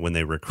when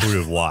they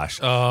recruited Wash.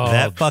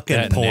 That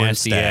fucking porn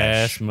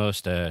stash,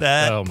 mustache.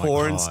 That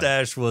porn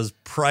stash was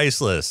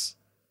priceless.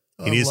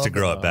 He needs to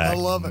grow it back. I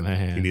love it.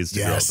 Man. He needs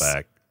to grow it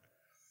back.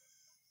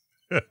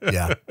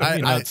 Yeah,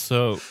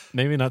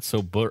 maybe not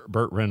so Burt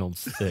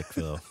Reynolds thick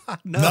though.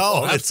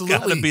 No, it's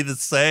got to be the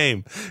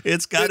same.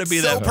 It's got to be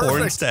so that porn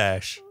perfect.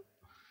 stash.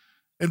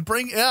 And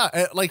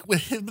like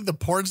with him, the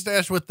porn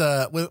stash with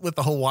the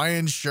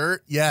Hawaiian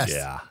shirt. Yes.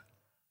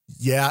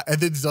 Yeah.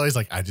 And then Zoe's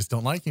like, I just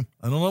don't like him.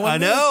 I don't know what I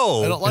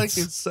know. I don't like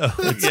him. So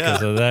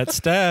Because of that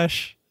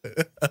stash.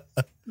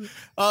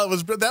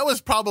 That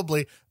was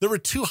probably, there were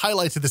two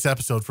highlights of this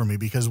episode for me,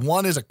 because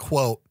one is a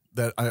quote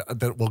that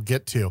we'll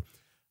get to,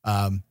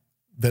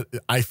 that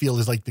I feel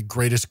is like the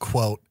greatest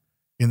quote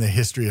in the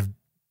history of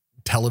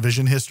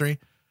television history.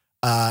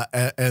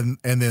 And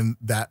then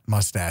that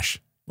mustache.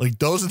 Like,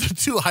 those are the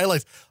two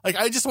highlights. Like,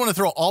 I just want to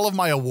throw all of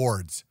my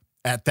awards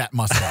at that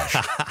mustache.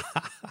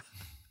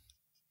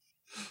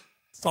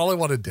 That's all I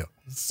want to do.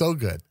 It's so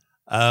good.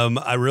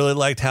 I really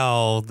liked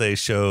how they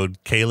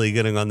showed Kaylee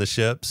getting on the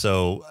ship.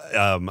 So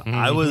I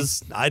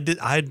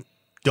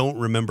don't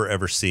remember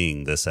ever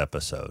seeing this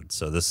episode.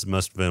 So this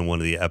must have been one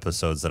of the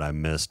episodes that I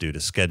missed due to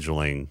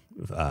scheduling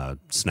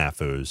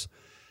snafus.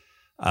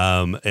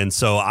 And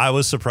so I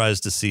was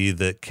surprised to see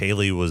that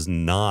Kaylee was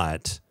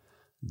not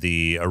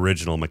the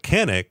original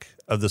mechanic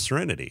of the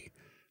Serenity.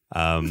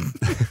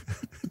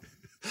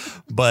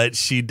 But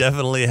she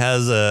definitely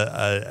has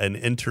an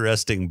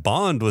interesting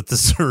bond with the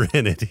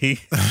Serenity,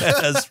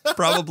 as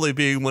probably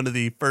being one of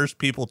the first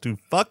people to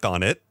fuck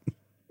on it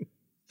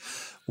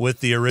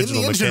with the original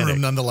in the engine mechanic.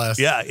 room, nonetheless.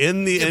 Yeah,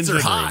 in the Gets her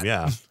engine hot. room,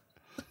 yeah.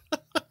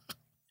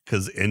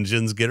 Because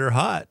engines get her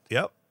hot.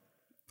 Yep.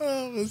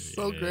 Oh, it was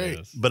so great.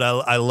 But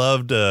I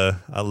loved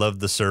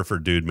the surfer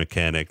dude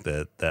mechanic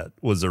that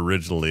was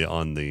originally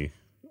on the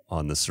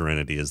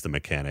Serenity as the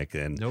mechanic,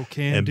 and No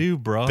can do,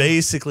 bro.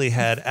 Basically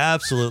had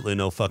absolutely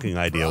no fucking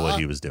idea what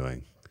he was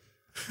doing.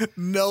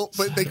 No,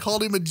 but they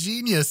called him a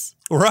genius.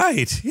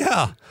 Right?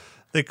 Yeah,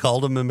 they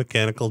called him a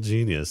mechanical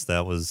genius.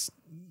 That was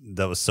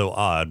so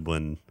odd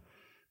when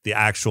the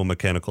actual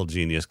mechanical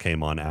genius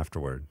came on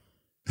afterward.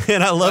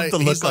 And I love the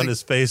look on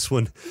his face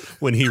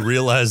when he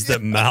realized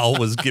that Mal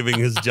was giving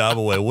his job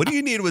away. What do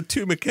you need with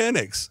two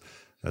mechanics?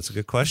 That's a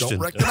good question. Don't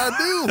reckon I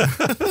do.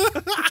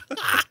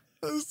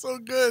 That was so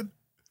good.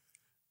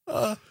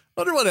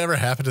 Wonder what ever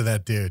happened to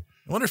that dude.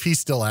 I wonder if he's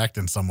still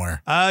acting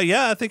somewhere.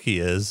 Yeah, I think he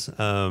is.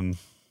 I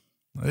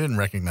didn't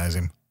recognize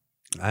him.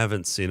 I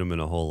haven't seen him in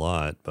a whole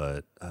lot,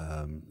 but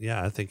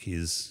yeah, I think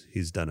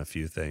he's done a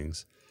few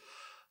things.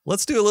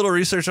 Let's do a little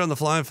research on the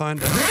fly and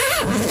find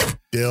out.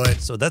 Do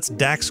it. So that's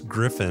Dax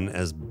Griffin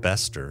as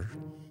Bester.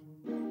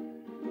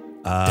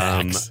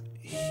 Dax.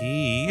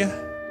 He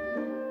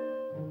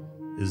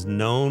is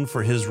known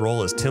for his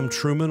role as Tim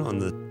Truman on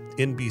the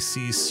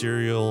NBC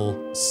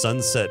serial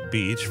Sunset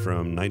Beach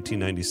from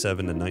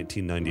 1997 to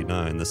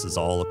 1999. This is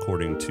all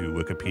according to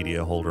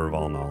Wikipedia, holder of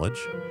all knowledge.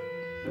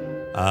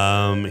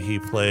 He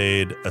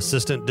played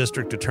Assistant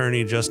District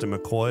Attorney Justin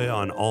McCoy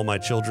on All My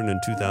Children in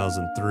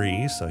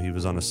 2003, so he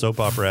was on a soap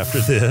opera after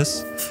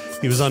this.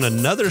 He was on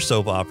another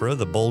soap opera,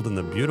 The Bold and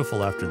the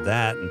Beautiful, after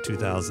that in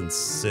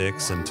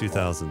 2006 and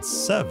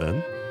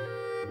 2007.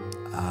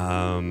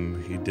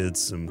 He did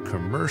some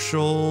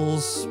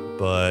commercials,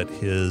 but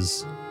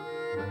his...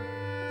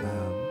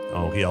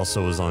 he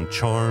also was on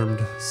Charmed,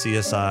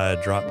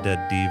 CSI, Drop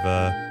Dead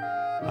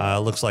Diva.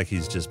 Looks like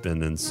he's just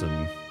been in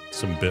some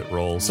bit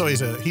roles. So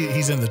he's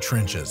in the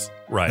trenches,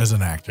 right, as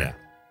an actor.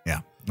 Yeah.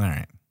 All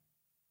right.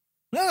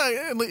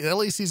 Well, at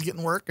least he's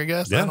getting work, I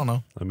guess. Yeah. I don't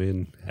know. I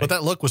mean, but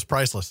that look was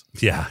priceless.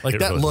 Yeah, like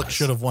that really look was.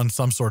 should have won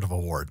some sort of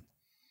award.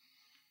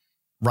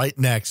 Right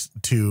next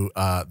to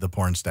the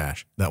porn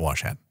stash that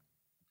Wash had.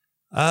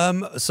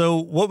 So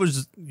what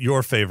was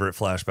your favorite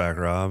flashback,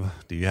 Rob?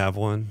 Do you have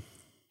one?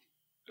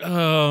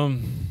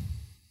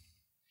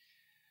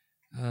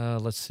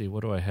 Let's see.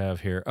 What do I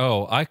have here?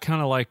 Oh, I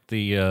kind of like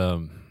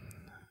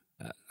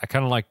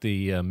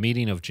the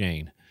meeting of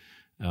Jane.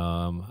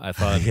 I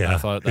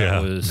thought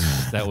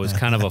that was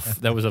kind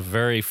of that was a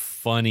very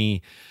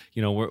funny.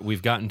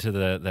 We've gotten to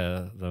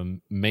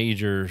the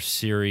major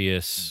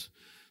serious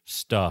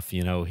stuff.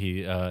 He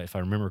if I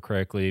remember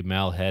correctly,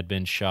 Mal had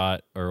been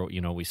shot, or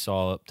we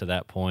saw up to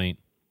that point.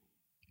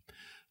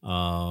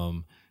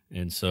 And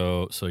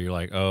so you're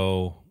like,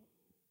 oh.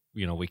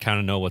 We kind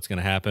of know what's going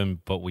to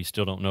happen, but we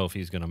still don't know if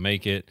he's going to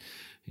make it.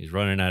 He's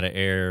running out of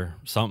air.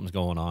 Something's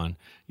going on,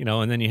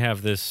 and then you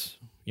have this,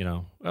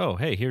 oh,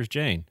 hey, here's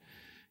Jane,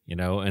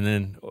 and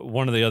then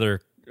one of the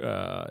other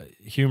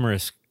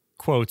humorous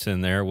quotes in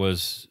there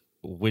was,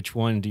 which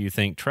one do you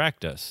think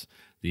tracked us?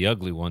 The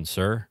ugly one,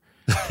 sir.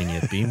 Can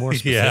you be more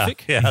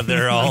specific? Yeah,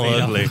 they're all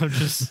ugly.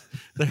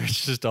 They're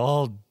just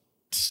all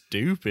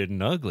stupid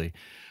and ugly.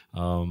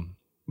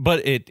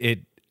 But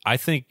I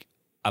think,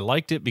 I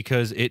liked it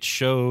because it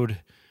showed,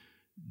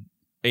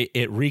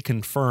 it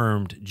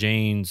reconfirmed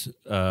Jane's,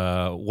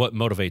 what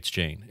motivates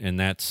Jane, and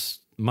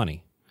that's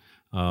money.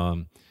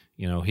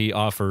 He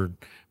offered,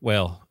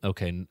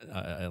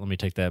 let me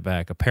take that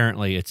back.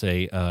 Apparently it's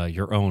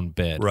your own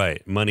bed.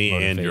 Right. Money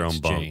and your own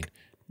bunk. Jane.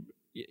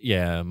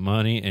 Yeah,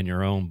 money and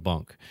your own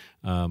bunk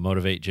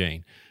motivate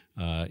Jane.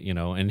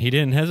 And he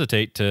didn't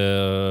hesitate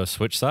to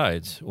switch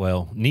sides.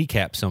 Well,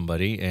 kneecap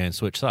somebody and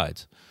switch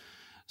sides.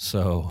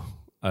 So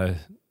I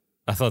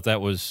thought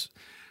that was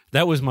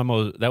my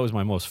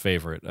most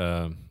favorite.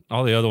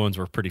 All the other ones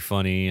were pretty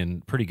funny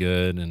and pretty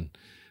good,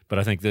 but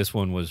I think this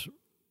one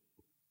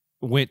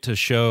went to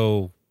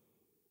show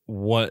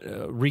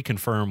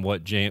reconfirm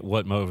what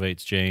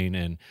motivates Jane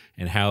and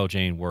how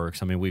Jane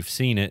works. I mean, we've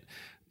seen it,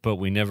 but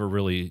we never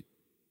really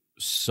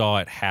saw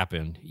it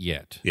happen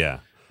yet. Yeah.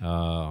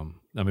 I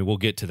mean, we'll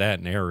get to that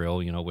in Ariel,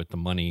 with the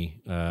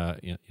money.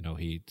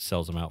 He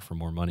sells them out for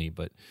more money,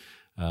 but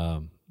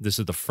this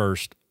is the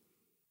first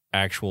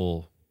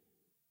actual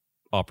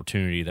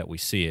opportunity that we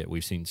see it.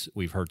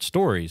 We've heard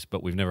stories,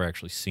 but we've never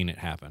actually seen it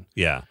happen.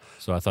 Yeah.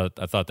 So I thought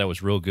that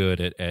was real good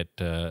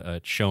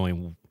at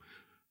showing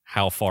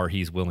how far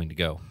he's willing to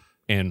go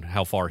and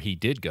how far he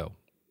did go,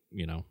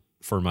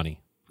 for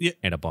money. Yeah.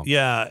 And a bunk.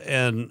 Yeah,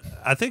 and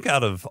I think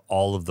out of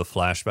all of the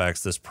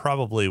flashbacks, this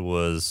probably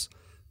was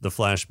the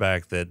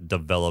flashback that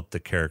developed the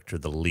character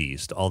the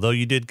least. Although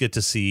you did get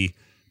to see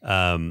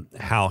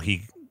how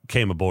he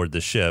came aboard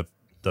the ship,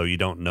 though you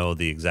don't know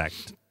the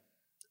exact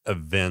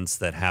events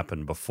that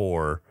happened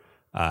before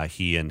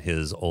he and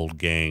his old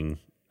gang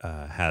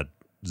had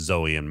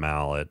Zoe and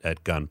Mal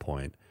at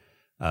gunpoint.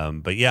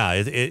 But yeah,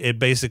 it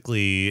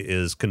basically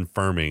is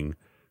confirming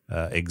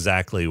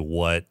exactly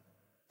what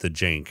the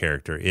Jane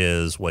character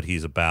is, what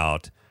he's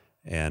about,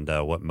 and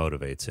what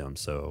motivates him.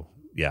 So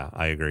yeah,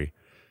 I agree.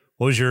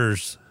 What was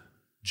yours,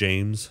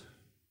 James?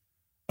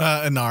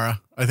 Inara.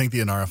 I think the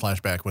Inara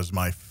flashback was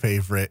my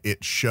favorite.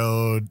 It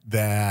showed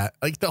that,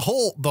 like, the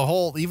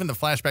whole, even the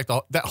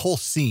flashback, that whole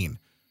scene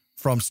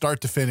from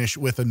start to finish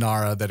with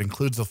Inara that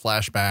includes the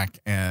flashback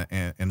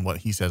and what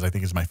he says, I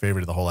think is my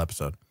favorite of the whole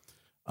episode.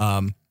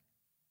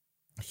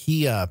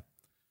 He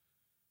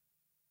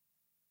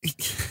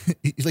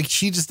like,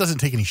 she just doesn't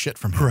take any shit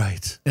from him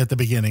Right. at the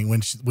beginning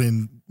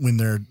when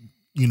they're,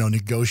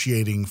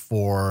 negotiating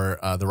for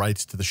the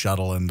rights to the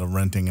shuttle and the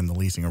renting and the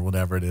leasing or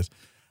whatever it is.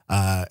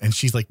 And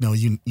she's like, no,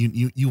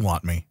 you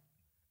want me.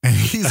 And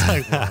he's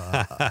like,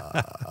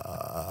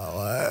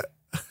 what?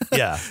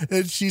 Yeah.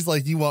 And she's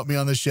like, you want me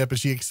on the ship? And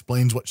she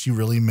explains what she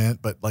really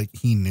meant, but like,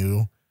 he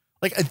knew.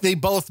 Like, they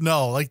both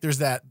know, like, there's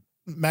that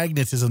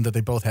magnetism that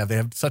they both have. They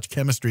have such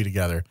chemistry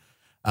together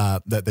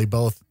that they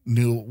both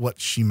knew what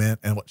she meant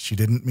and what she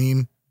didn't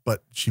mean,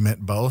 but she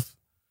meant both.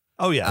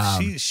 Oh yeah.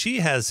 She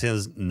has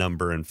his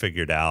number and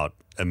figured out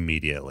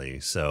immediately.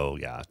 So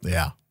yeah.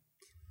 Yeah.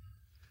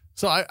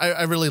 So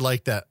I really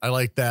like that. I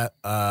like that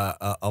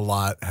a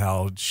lot,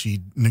 how she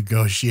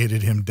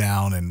negotiated him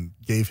down and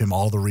gave him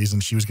all the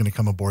reasons she was going to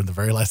come aboard. The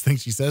very last thing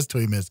she says to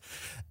him is,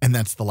 and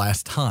that's the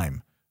last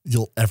time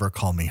you'll ever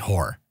call me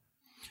whore.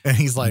 And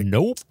he's like,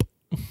 nope.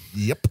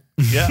 Yep.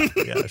 Yeah.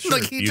 Sure.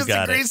 Like he just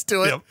agrees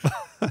to it.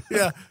 Yep.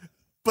 Yeah.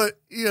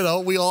 But,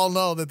 we all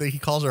know that he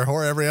calls her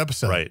whore every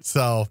episode. Right.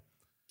 So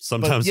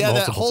sometimes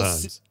multiple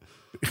times.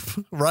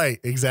 Right.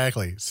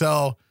 Exactly.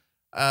 So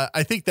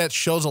I think that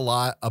shows a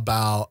lot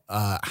about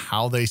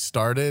how they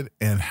started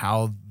and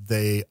how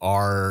they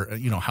are,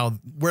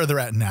 where they're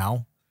at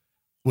now,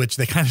 which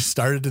they kind of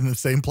started in the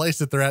same place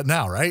that they're at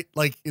now, right?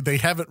 Like they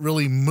haven't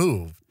really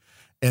moved.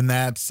 And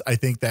I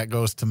think that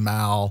goes to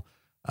Mal,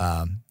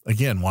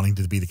 again, wanting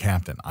to be the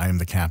captain. I am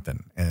the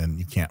captain, and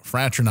you can't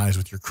fraternize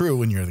with your crew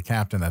when you're the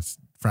captain. That's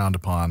frowned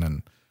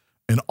upon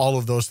and all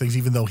of those things,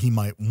 even though he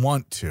might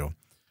want to.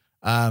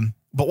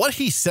 But what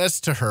he says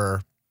to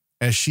her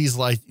as she's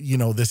like,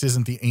 this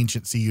isn't the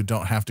ancient sea. You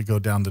don't have to go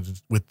down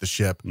with the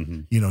ship.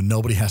 Mm-hmm.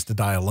 Nobody has to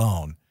die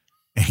alone.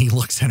 And he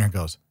looks at her and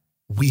goes,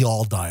 we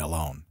all die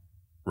alone.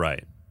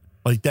 Right.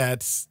 Like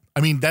that's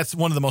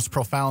one of the most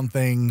profound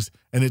things.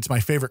 And it's my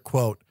favorite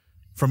quote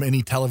from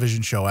any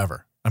television show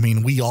ever. I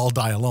mean, we all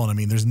die alone. I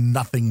mean, there's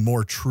nothing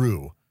more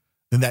true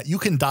than that. You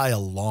can die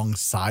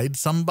alongside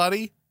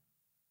somebody,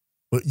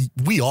 but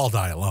we all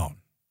die alone.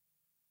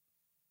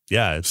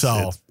 Yeah.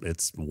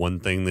 It's one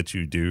thing that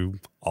you do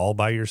all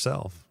by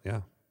yourself.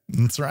 Yeah.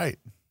 That's right.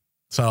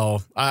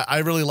 So I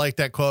really like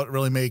that quote. It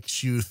really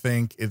makes you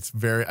think. It's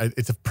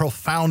a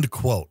profound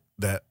quote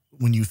that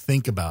when you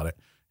think about it,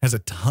 has a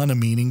ton of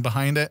meaning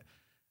behind it.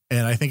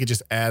 And I think it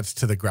just adds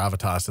to the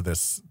gravitas of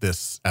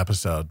this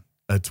episode.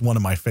 It's one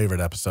of my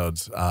favorite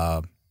episodes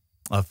of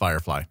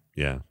Firefly.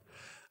 Yeah.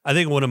 I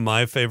think one of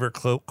my favorite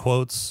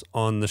quotes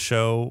on the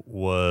show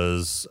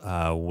was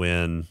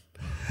when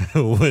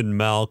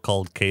Mal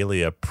called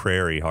Kaylee a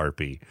prairie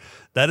harpy.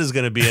 That is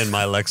going to be in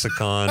my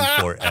lexicon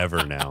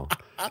forever now.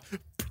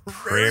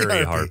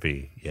 Prairie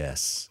harpy.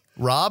 Yes.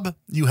 Rob,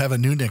 you have a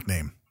new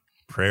nickname.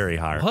 Prairie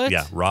harpy. What?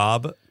 Yeah.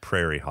 Rob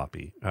Prairie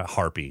harpy.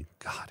 Harpy.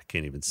 God, I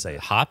can't even say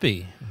it.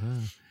 Hoppy.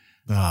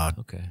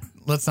 Okay.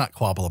 Let's not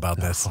quabble about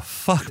this.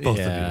 Fuck both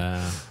of you.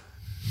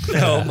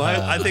 No,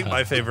 I think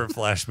my favorite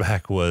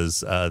flashback was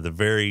the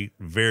very,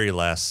 very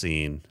last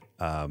scene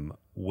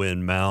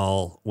when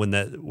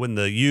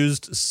the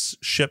used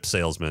ship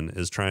salesman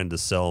is trying to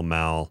sell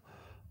Mal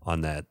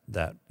on that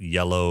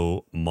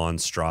yellow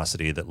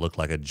monstrosity that looked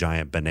like a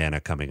giant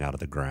banana coming out of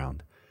the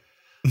ground.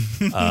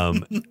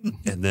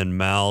 And then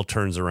Mal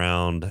turns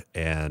around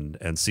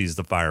and sees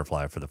the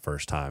Firefly for the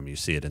first time. You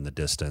see it in the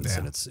distance,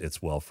 and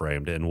it's well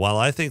framed. And while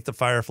I think the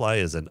Firefly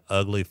is an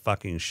ugly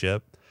fucking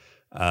ship,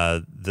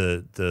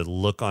 the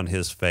look on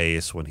his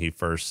face when he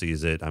first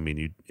sees it, I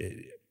mean,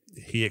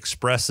 he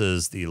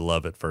expresses the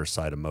love at first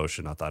sight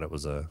emotion. I thought it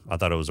was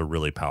a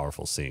really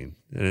powerful scene,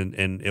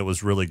 and it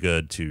was really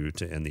good to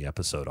end the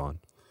episode on.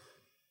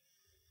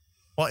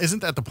 Well, isn't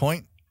that the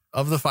point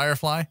of the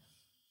Firefly?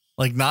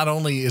 Like, not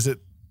only is it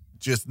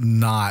just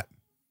not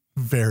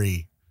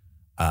very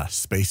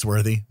space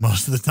worthy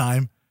most of the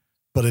time,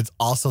 but it's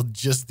also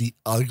just the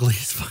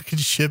ugliest fucking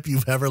ship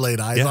you've ever laid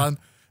eyes on.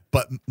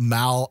 But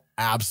Mal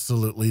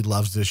absolutely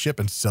loves this ship,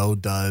 and so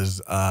does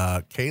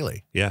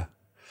Kaylee. Yeah.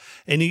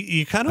 And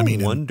you kind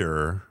of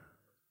wonder,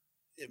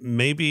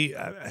 maybe,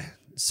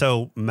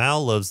 so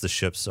Mal loves the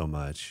ship so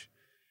much.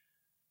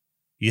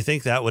 You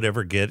think that would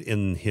ever get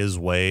in his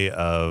way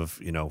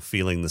of,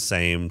 feeling the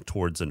same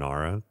towards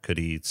Inara? Could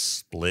he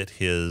split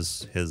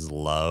his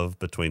love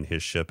between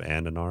his ship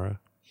and Inara?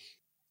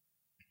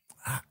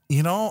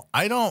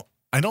 I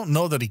don't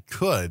know that he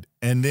could.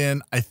 And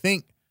then I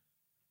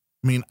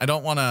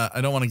don't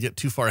want to get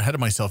too far ahead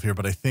of myself here,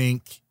 but I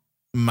think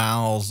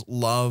Mal's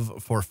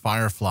love for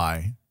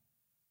Firefly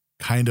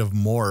kind of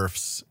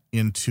morphs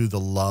into the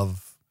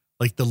love,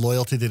 like the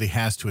loyalty that he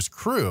has to his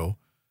crew,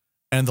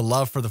 and the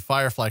love for the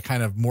Firefly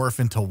kind of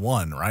morph into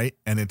one, right?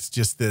 And it's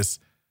just this,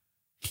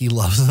 he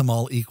loves them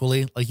all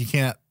equally. Like, you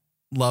can't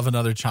love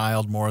another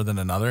child more than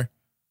another.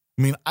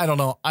 I mean, I don't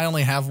know. I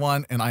only have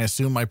one, and I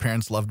assume my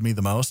parents loved me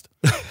the most.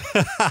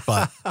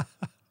 But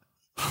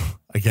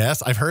I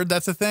guess I've heard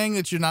that's a thing,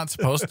 that you're not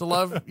supposed to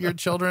love your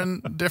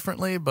children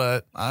differently,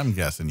 but I'm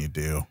guessing you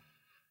do.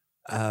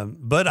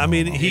 But I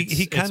mean,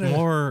 he kind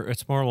of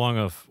it's more along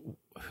of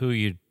who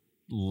you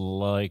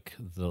like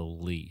the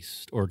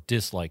least or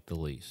dislike the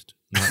least.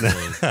 Not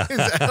really. Is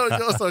that how it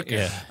goes? Okay.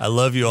 Yeah. I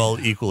love you all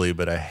equally,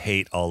 but I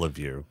hate all of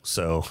you.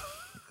 So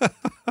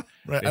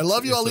Right. I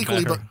love you all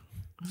equally, but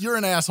you're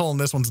an asshole and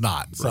this one's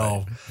not. So,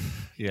 right.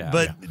 Yeah.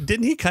 But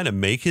didn't he kind of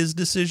make his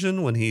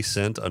decision when he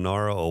sent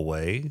Inara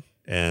away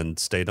and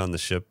stayed on the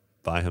ship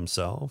by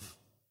himself?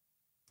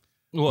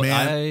 Well,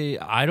 Man.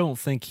 I don't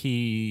think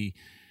he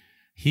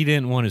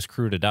didn't want his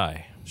crew to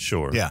die.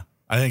 Sure. yeah,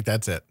 I think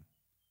that's it.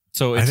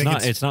 So I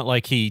think it's not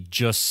like he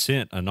just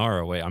sent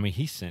Inara away. I mean,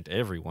 he sent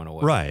everyone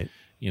away. Right.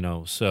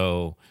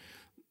 So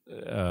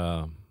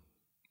and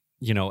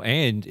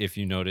if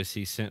you notice,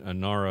 he sent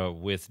Inara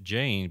with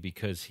Jane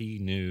because he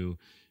knew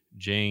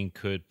Jane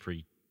could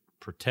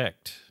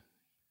protect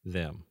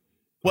them.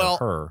 Well,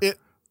 or her,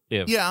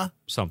 if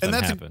something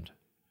happened.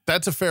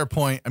 That's a fair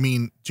point. I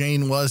mean,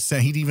 Jane was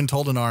saying, he'd even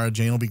told Inara,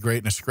 Jane will be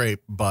great in a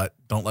scrape, but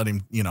don't let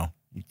him,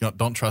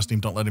 don't trust him.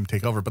 Don't let him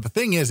take over. But the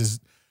thing is,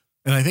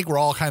 and I think we're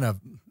all kind of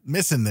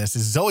missing this,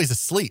 is Zoe's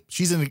asleep.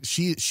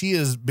 She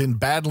has been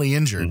badly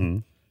injured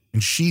and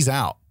she's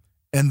out.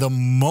 And the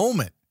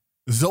moment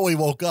Zoe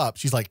woke up,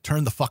 she's like,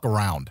 turn the fuck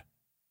around.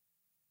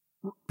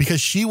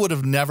 Because she would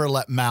have never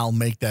let Mal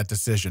make that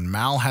decision.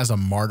 Mal has a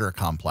martyr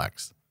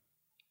complex.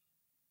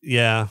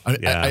 Yeah.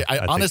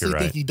 I honestly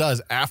think think he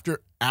does. After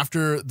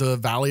the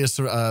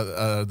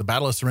the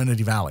Battle of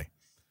Serenity Valley,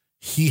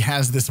 he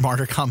has this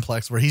martyr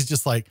complex where he's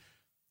just like,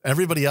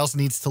 everybody else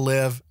needs to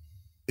live.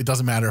 It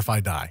doesn't matter if I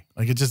die.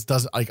 Like, it just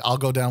doesn't, like, I'll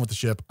go down with the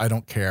ship. I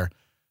don't care.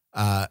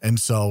 And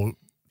so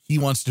he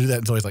wants to do that.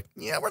 And so he's like,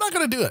 yeah, we're not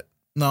going to do it.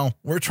 No,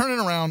 we're turning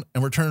around,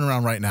 and we're turning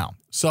around right now.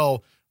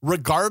 So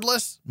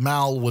regardless,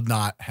 Mal would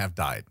not have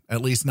died,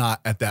 at least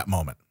not at that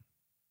moment.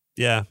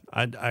 Yeah,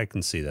 I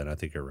can see that. I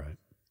think you're right.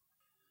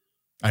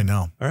 I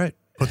know. All right.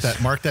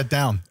 Mark that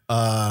down.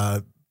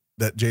 That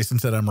Jason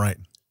said I'm right.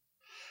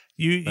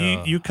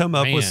 You come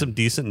up with some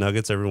decent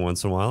nuggets every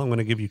once in a while. I'm going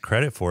to give you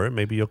credit for it.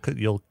 Maybe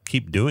you'll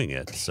keep doing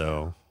it.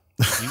 So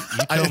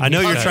I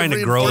know you're trying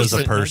to grow as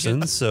a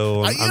person,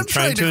 so I'm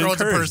trying to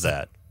encourage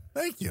that.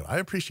 Thank you. I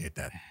appreciate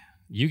that.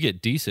 You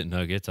get decent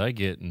nuggets. I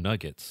get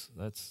nuggets.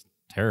 That's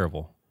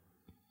terrible.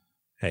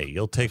 Hey,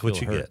 you'll take what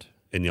you get,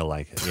 and you'll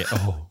like it. Yeah.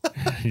 Oh,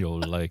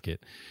 you'll like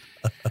it.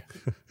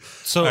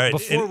 So right,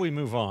 before we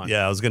move on,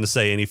 I was going to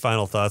say, any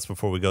final thoughts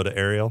before we go to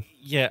Ariel?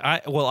 Yeah,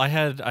 I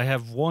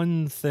have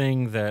one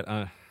thing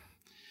that,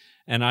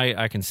 and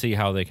I can see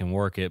how they can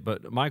work it,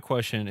 but my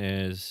question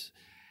is,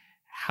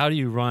 how do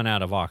you run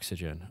out of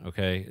oxygen?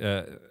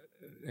 Okay,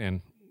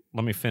 and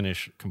let me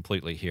finish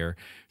completely here.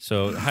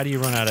 So, how do you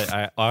run out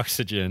of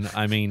oxygen?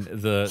 I mean,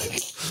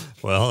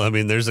 well, I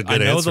mean, there's a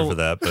good answer for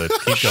that, but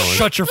keep going.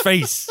 Shut your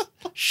face.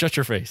 Shut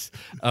your face.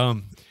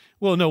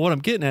 Well, no, what I'm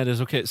getting at is,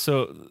 okay,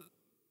 so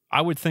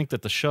I would think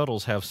that the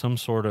shuttles have some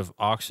sort of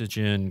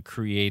oxygen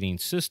creating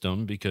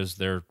system because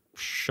they're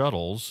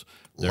shuttles,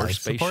 they're life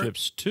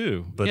spaceships support?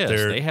 Too. But yes,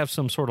 they have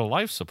some sort of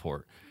life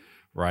support,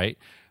 right?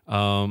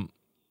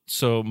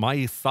 So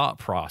my thought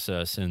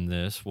process in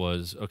this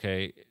was,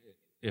 okay,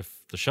 if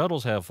the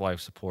shuttles have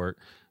life support,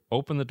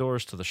 open the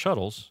doors to the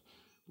shuttles,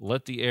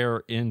 let the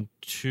air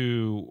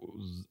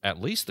into at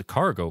least the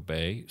cargo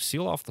bay,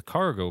 seal off the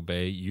cargo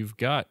bay, you've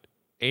got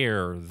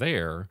air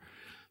there.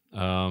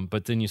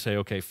 But then you say,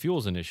 okay,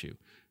 fuel's an issue.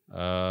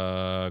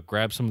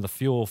 Grab some of the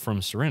fuel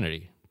from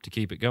Serenity to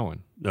keep it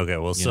going. Okay,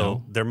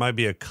 well, there might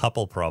be a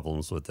couple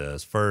problems with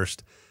this.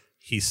 First,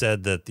 he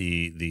said that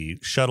the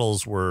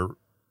shuttles were,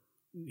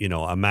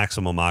 a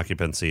maximum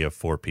occupancy of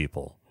 4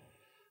 people.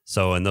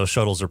 So, and those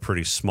shuttles are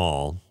pretty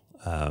small.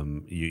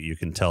 You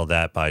can tell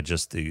that by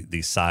just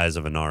the size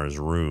of Inara's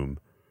room.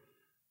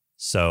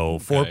 So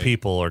 4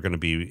 people are going to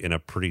be in a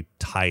pretty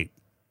tight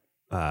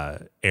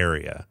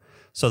area.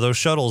 So those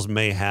shuttles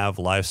may have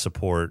life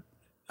support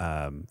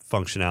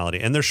functionality,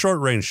 and they're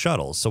short-range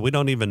shuttles, so we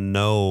don't even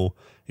know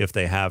if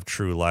they have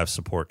true life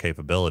support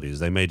capabilities.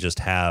 They may just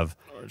have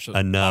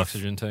enough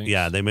oxygen tanks.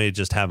 Yeah, they may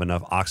just have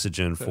enough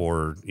oxygen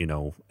for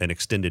an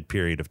extended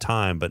period of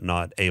time, but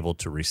not able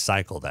to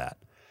recycle that.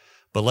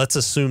 But let's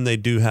assume they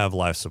do have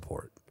life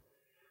support.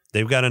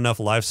 They've got enough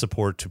life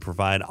support to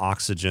provide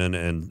oxygen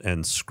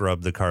and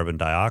scrub the carbon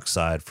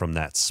dioxide from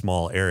that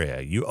small area.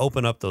 You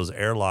open up those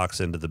airlocks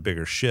into the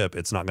bigger ship,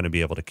 it's not going to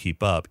be able to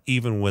keep up,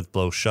 even with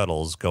both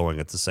shuttles going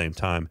at the same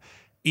time,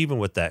 even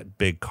with that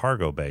big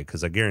cargo bay,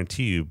 because I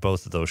guarantee you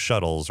both of those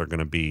shuttles are going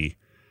to be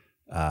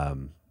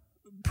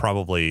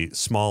probably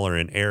smaller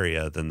in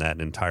area than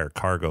that entire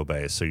cargo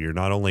bay. So you're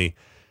not only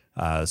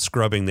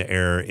scrubbing the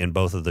air in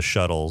both of the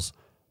shuttles,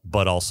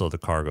 but also the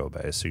cargo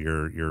bay. So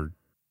you're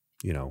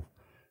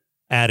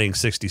adding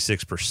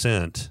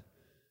 66%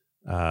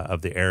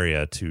 of the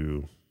area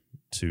to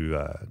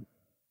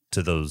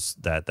those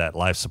that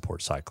life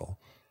support cycle.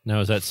 Now,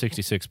 is that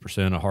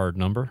 66% a hard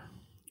number?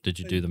 Did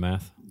you do the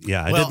math?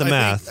 Yeah, I did the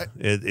math.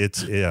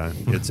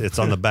 It's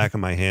on the back of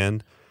my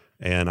hand,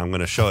 and I'm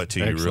going to show it to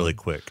you really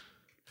quick.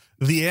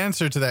 The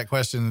answer to that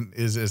question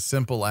is as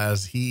simple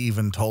as he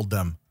even told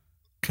them,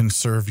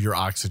 conserve your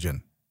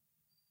oxygen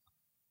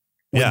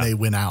when they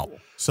went out.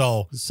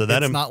 So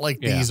that it's not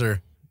like these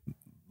are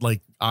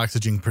like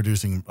oxygen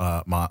producing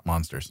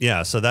monsters.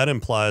 Yeah, so that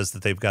implies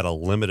that they've got a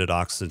limited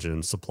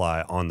oxygen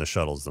supply on the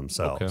shuttles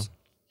themselves.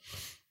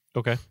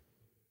 Okay.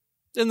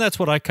 And that's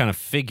what I kind of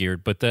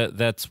figured, but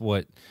that's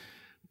what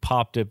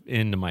popped up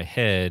into my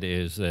head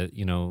is that,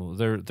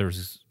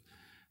 there's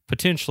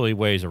potentially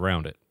ways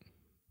around it.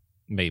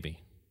 Maybe.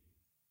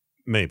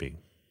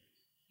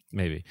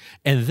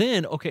 And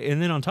then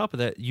on top of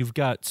that, you've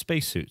got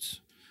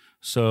spacesuits.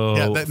 So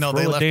they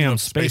left him a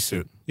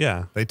spacesuit.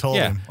 Yeah, they told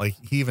him, like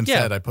he even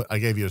said, I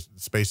gave you a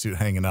spacesuit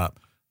hanging up.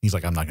 He's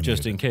like, I'm not going to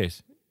just in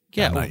case.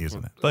 Yeah, I'm not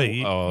using it. But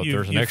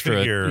there's an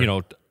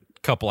extra,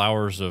 couple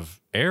hours of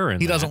air in.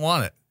 He doesn't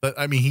want it. But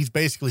I mean, he's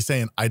basically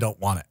saying, I don't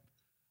want it.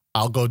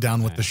 I'll go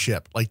down with the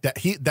ship. Like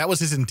that was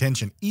his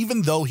intention,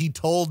 even though he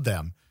told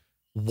them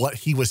what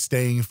he was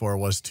staying for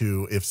was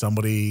to, if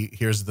somebody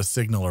hears the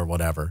signal or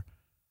whatever,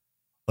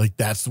 like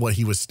that's what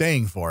he was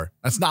staying for.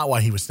 That's not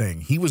why he was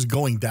staying. He was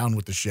going down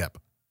with the ship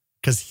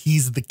because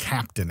he's the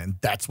captain, and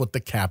that's what the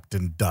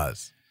captain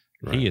does.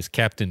 Right. He is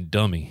Captain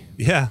Dummy.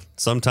 Yeah,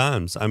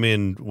 sometimes. I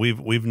mean,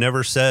 we've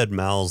never said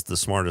Mal's the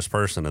smartest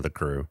person of the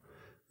crew.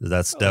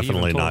 That's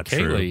definitely not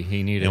true.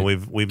 He needed, and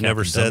we've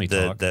never said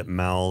that that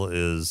Mal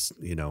is,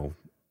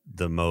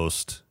 the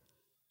most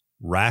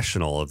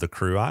rational of the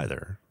crew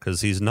either,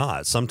 because he's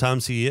not.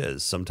 Sometimes he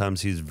is.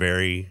 Sometimes he's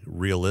very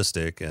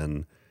realistic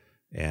and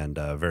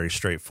very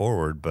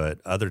straightforward, but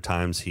other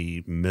times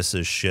he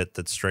misses shit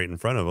that's straight in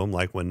front of him,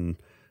 like when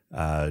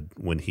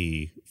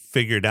he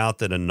figured out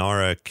that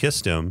Inara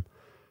kissed him,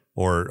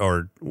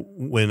 or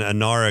when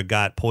Inara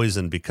got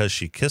poisoned because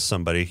she kissed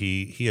somebody,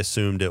 he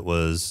assumed it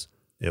was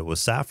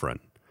Saffron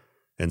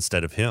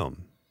instead of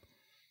him.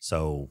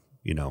 So,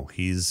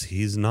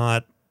 he's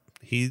not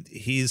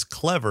he's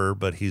clever,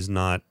 but he's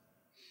not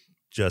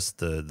just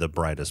the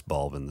brightest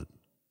bulb in the.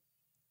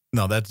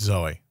 No, that's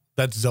Zoe.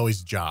 That's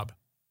Zoe's job.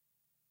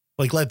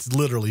 Like, that's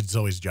literally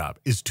Zoe's job,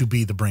 is to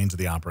be the brains of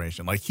the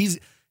operation. Like, he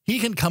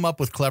can come up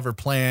with clever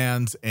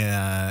plans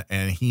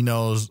and he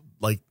knows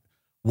like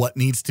what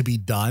needs to be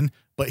done,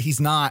 but he's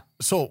not.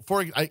 So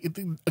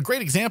a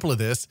great example of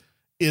this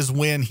is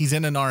when he's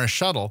in Inara's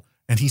shuttle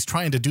and he's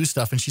trying to do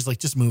stuff and she's like,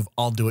 just move,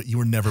 I'll do it. You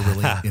were never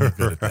really any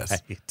good at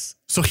this. Right.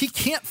 So he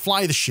can't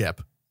fly the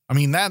ship. I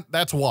mean,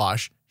 that's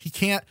Wash.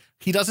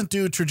 He doesn't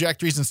do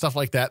trajectories and stuff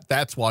like that.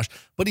 That's Wash.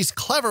 But he's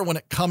clever when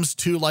it comes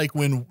to like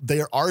when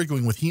they're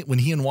arguing when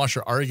he and Wash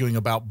are arguing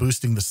about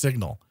boosting the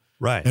signal.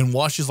 Right. And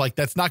Wash is like,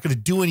 that's not going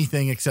to do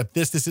anything except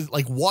this. This is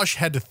like, Wash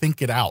had to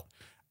think it out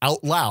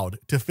loud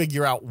to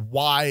figure out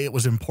why it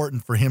was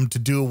important for him to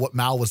do what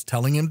Mal was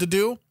telling him to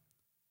do.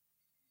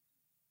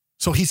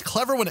 So he's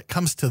clever when it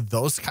comes to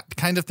those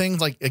kind of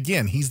things. Like,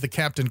 again, he's the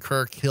Captain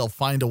Kirk. He'll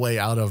find a way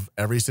out of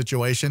every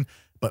situation,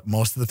 but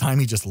most of the time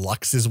he just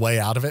lucks his way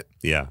out of it.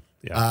 Yeah.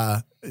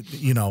 Yeah.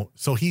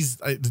 So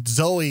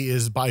Zoe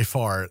is by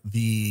far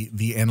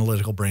the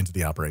analytical brains of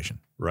the operation.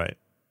 Right.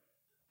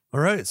 All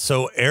right.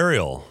 So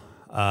Ariel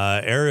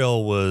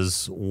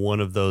was one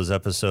of those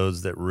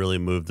episodes that really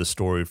moved the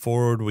story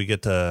forward. We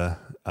get to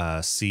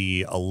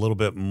see a little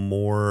bit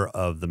more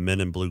of the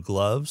men in blue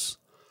gloves.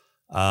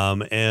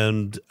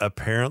 And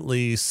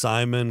apparently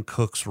Simon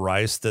cooks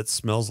rice that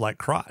smells like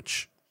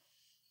crotch.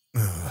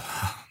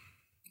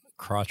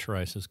 Crotch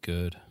rice is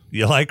good.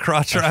 You like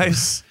crotch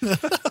rice?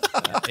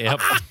 Yep.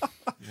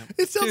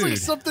 It sounds like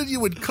something you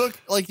would cook,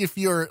 like if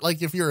you're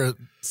a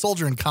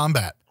soldier in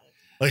combat.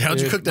 Like,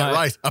 how'd you cook that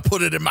rice? I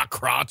put it in my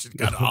crotch. It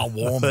got all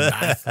warm and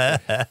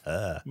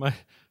nice.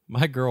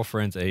 My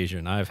girlfriend's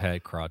Asian. I've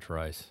had crotch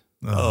rice.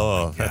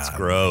 Oh, that's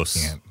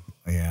gross.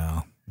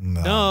 Yeah.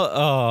 No.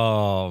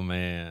 Oh,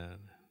 man.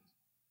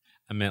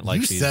 I meant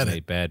like she's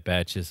made bad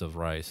batches of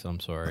rice.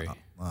 I'm sorry.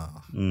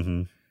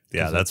 Mm-hmm.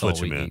 Yeah, that's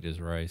what you meant. All we eat is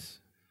rice.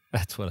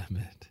 That's what I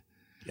meant.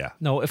 Yeah.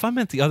 No, if I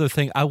meant the other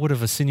thing, I would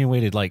have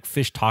insinuated like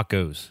fish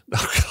tacos.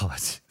 Oh, God.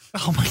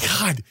 Oh, my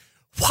God.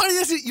 Why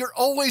is it you're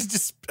always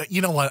just,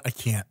 you know what? I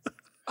can't.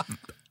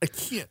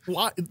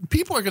 Why?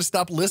 People are going to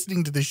stop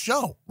listening to this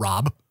show,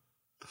 Rob.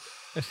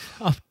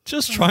 I'm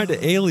just trying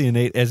to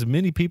alienate as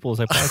many people as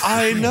I possibly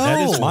can. I know.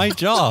 That is my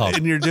job.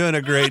 And you're doing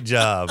a great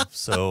job.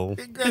 So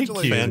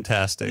Congratulations.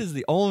 Fantastic. This is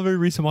the only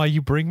reason why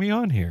you bring me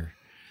on here.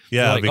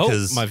 Yeah, like,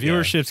 because my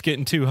viewership's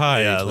getting too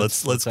high. Yeah,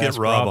 let's get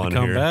Rob on to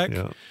come here. back.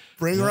 Yeah.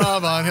 Bring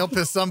Rob on. He'll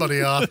piss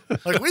somebody off.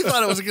 Like, we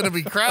thought it was going to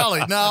be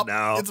Crowley. No,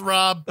 it's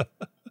Rob.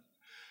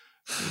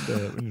 We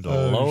need to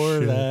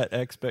lower that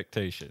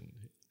expectation.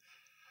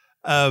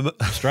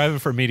 Striving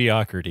for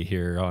mediocrity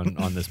here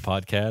on this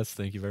podcast.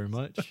 Thank you very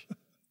much.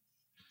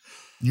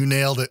 You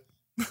nailed it.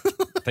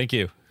 Thank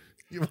you.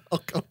 You're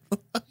welcome.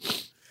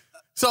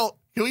 So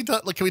can we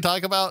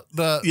talk about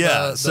the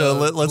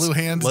let's blue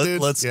hands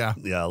dudes?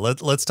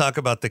 Let's talk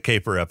about the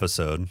caper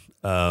episode.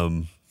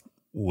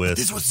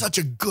 This was such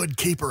a good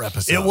caper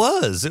episode. It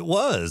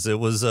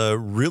was a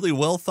really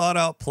well thought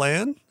out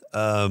plan.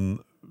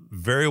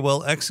 Very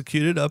well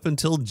executed up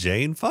until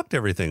Jane fucked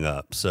everything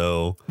up.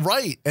 So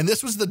right, and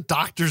this was the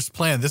doctor's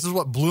plan. This is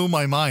what blew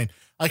my mind.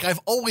 Like, I've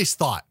always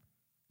thought,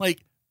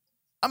 like,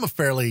 I'm a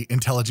fairly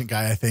intelligent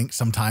guy, I think,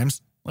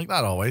 sometimes. Like,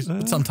 not always,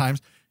 but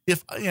sometimes.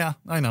 If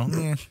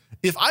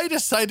I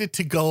decided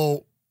to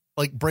go,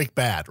 like, Break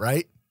Bad,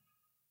 right?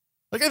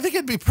 Like, I think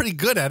I'd be pretty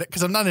good at it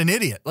because I'm not an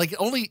idiot. Like,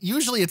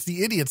 usually it's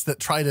the idiots that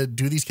try to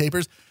do these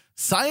capers.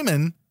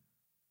 Simon,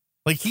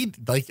 I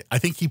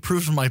think he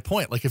proves my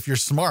point. Like, if you're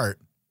smart,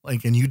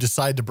 like, and you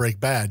decide to break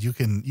bad, you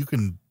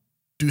can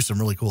do some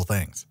really cool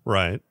things.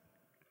 Right.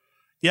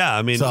 Yeah,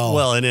 I mean,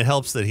 and it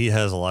helps that he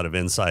has a lot of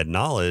inside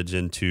knowledge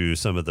into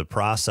some of the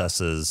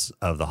processes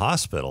of the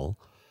hospital,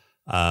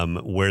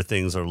 where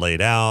things are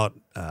laid out,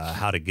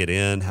 how to get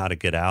in, how to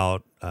get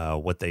out,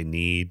 what they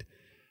need.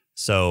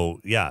 So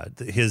yeah,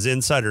 his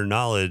insider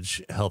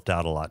knowledge helped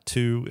out a lot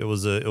too. It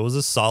was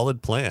a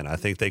solid plan. I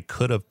think they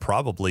could have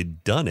probably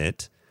done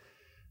it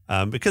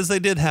because they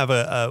did have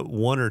a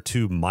one or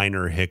two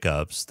minor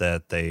hiccups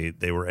that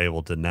they were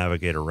able to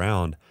navigate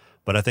around.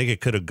 But I think it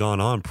could have gone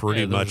on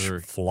pretty much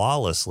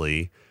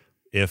flawlessly,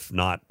 if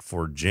not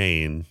for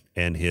Jane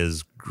and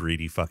his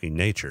greedy fucking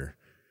nature.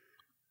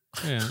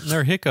 Yeah,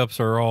 their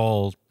hiccups are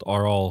all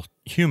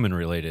human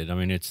related. I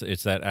mean, it's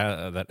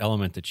that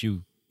element that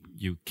you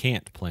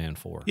can't plan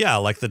for. Yeah,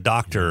 like the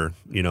doctor,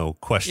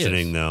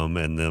 questioning them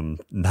and them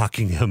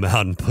knocking him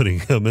out and putting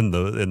him in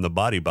the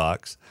body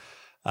box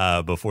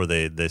before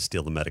they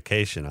steal the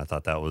medication. I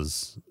thought that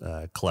was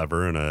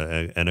clever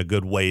and a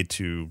good way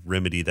to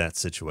remedy that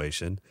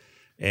situation.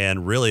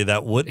 And really,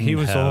 that wouldn't. He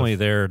was only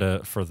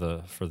there for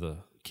the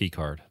key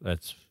card.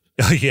 That's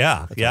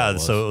yeah.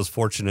 So it was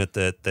fortunate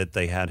that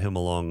they had him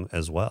along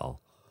as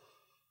well.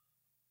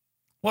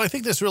 Well, I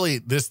think this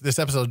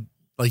episode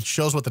like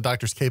shows what the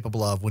Doctor's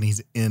capable of when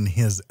he's in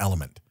his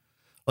element.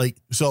 Like,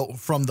 so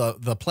from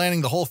the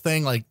planning, the whole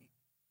thing, like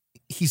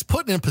he's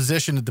put in a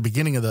position at the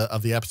beginning of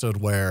the episode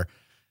where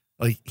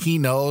like he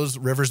knows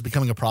River's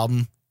becoming a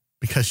problem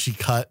because she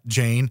cut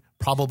Jane,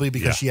 probably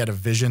because she had a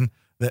vision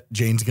that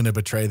Jane's going to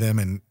betray them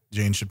and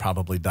Jane should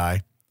probably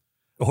die.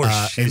 Or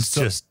she's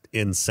just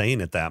insane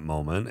at that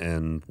moment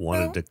and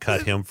wanted to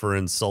cut him for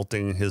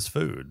insulting his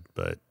food.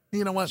 But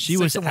you know what? She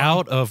was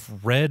out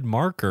of red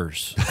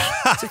markers.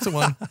 6 to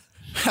 1,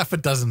 half a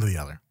dozen to the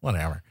other,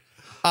 whatever.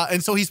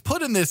 And so he's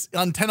put in this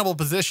untenable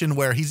position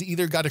where he's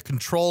either got to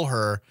control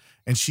her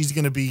and she's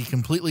going to be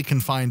completely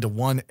confined to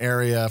one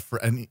area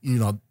and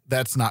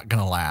that's not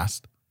going to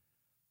last.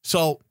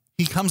 So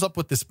he comes up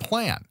with this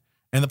plan.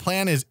 And the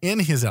plan is in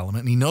his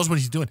element, and he knows what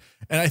he's doing.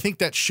 And I think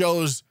that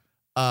shows,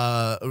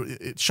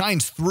 it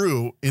shines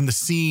through in the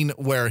scene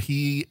where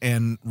he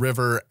and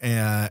River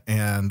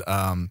and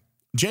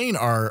Jane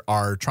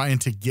are trying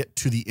to get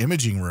to the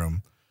imaging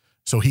room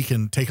so he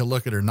can take a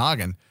look at her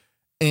noggin.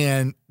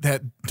 And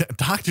that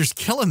doctor's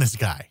killing this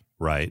guy.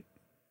 Right.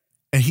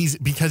 And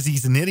because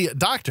he's an idiot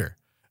doctor.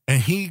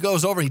 And he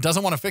goes over, he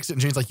doesn't want to fix it.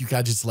 And Jane's like, you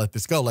got to just let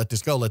this go.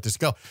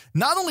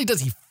 Not only does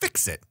he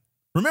fix it,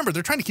 remember,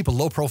 they're trying to keep a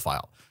low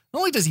profile. Not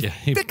only does he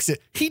fix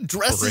it, he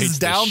dresses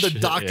down the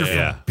doctor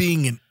for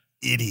being an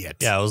idiot.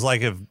 Yeah, it was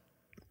like if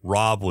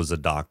Rob was a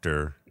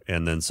doctor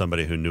and then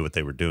somebody who knew what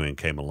they were doing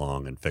came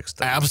along and fixed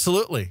it.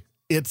 Absolutely.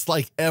 It's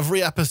like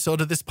every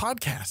episode of this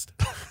podcast.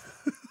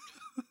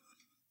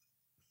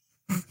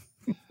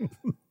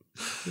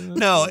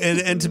 No,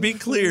 and to be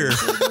clear...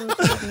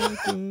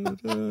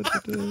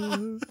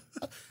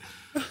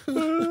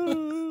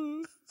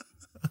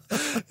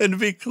 And to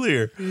be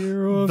clear,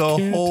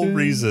 the whole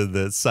reason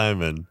that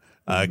Simon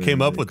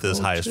came up with this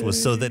heist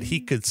was so that he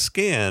could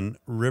scan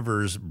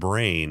River's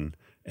brain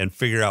and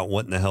figure out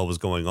what in the hell was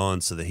going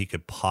on so that he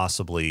could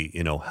possibly,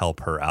 help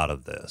her out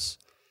of this.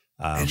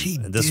 And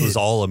this was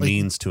all a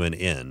means to an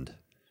end.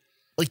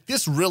 Like,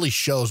 this really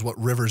shows what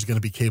River's going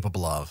to be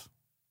capable of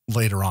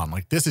later on.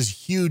 Like, this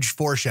is huge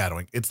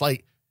foreshadowing. It's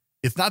like,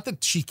 it's not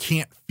that she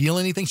can't feel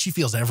anything. She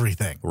feels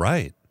everything.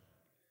 Right.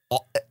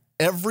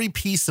 Every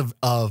piece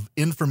of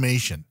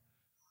information.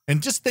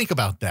 And just think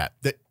about that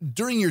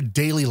during your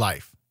daily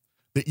life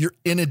that you're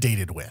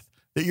inundated with,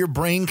 that your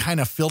brain kind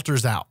of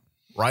filters out,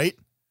 right?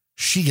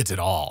 She gets it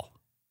all.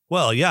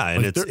 Well, yeah.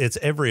 And it's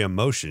every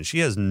emotion. She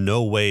has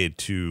no way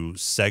to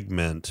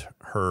segment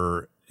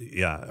her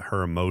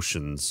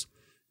emotions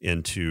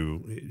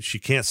she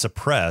can't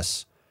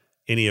suppress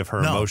any of her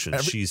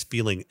emotions. She's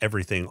feeling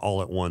everything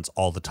all at once,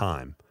 all the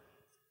time.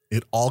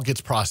 It all gets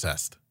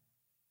processed.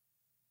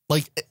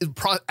 Like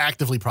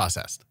actively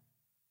processed.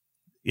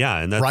 Yeah.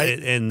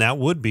 And that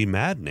would be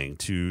maddening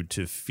to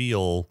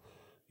feel,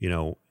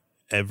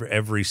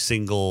 every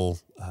single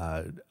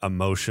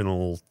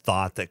emotional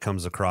thought that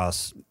comes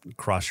across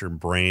your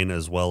brain,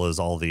 as well as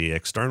all the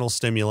external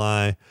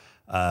stimuli.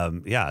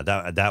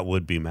 That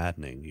would be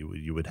maddening.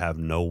 You would have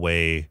no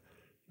way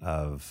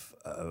of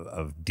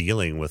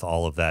dealing with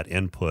all of that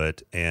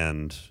input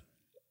and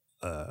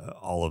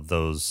all of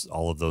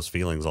those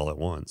feelings all at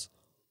once.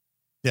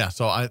 Yeah,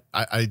 so I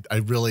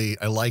really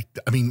liked.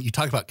 I mean, you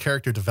talk about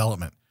character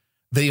development.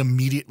 They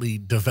immediately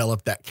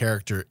developed that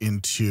character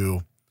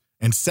into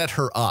and set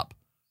her up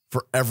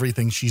for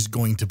everything she's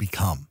going to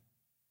become.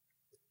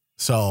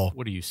 So,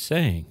 what are you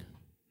saying?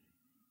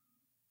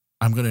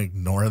 I'm going to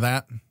ignore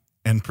that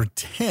and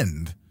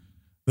pretend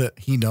that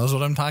he knows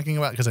what I'm talking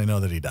about because I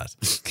know that he does.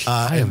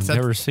 I have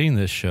never seen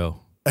this show.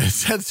 It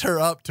sets her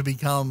up to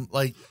become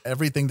like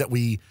everything that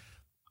we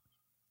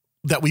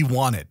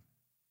wanted.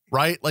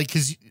 Right? Like,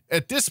 because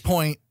at this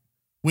point,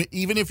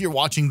 even if you're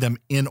watching them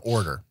in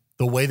order,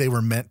 the way they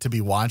were meant to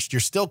be watched, you're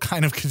still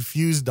kind of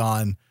confused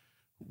on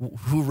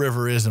who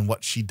River is and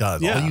what she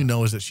does. Yeah. All you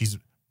know is that she's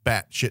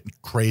batshit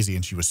crazy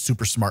and she was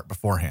super smart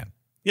beforehand.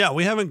 Yeah,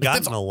 we haven't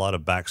gotten a lot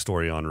of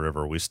backstory on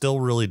River. We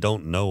still really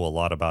don't know a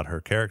lot about her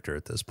character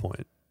at this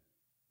point.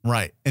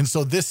 Right. And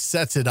so this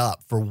sets it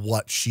up for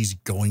what she's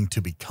going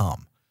to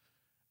become.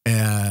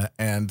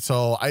 And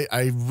so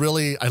I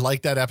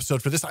like that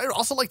episode for this. I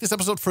also like this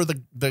episode for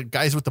the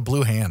guys with the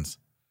blue hands.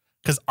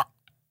 Because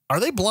are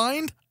they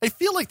blind? I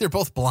feel like they're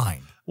both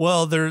blind.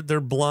 Well,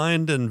 they're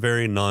blind and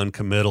very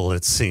non-committal,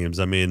 it seems.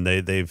 I mean,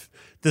 it's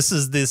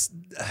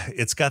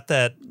got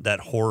that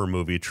horror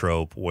movie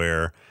trope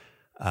where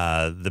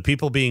the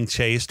people being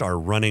chased are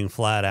running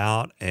flat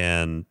out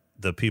and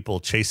the people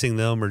chasing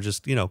them are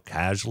just,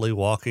 casually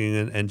walking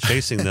and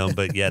chasing them,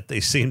 but yet they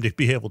seem to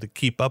be able to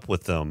keep up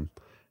with them.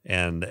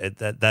 And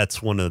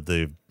that's one of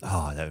that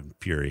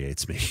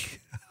infuriates me.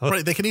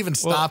 Right. They can even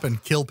stop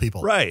and kill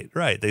people. Right.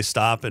 They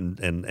stop and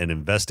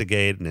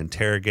investigate and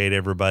interrogate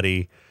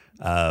everybody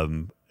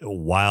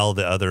while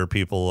the other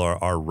people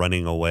are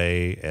running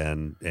away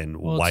and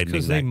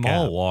widening that they gap.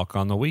 mall walk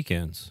on the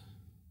weekends.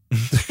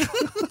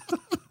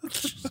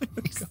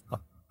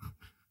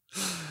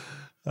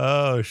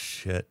 Oh,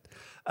 shit.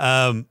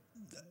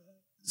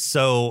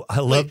 So I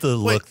love the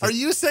look. Are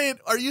you saying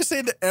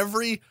that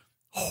every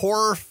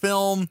horror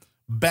film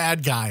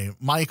bad guy,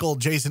 Michael,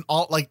 Jason,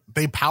 all like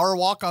they power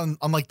walk on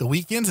like the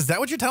weekends? Is that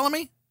what you're telling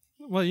me?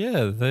 Well,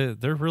 yeah,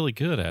 they're really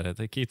good at it.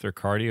 They keep their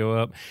cardio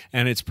up,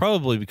 and it's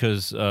probably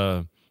because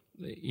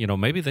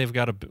maybe they've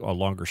got a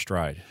longer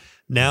stride.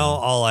 Now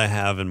all I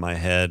have in my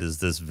head is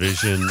this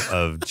vision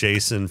of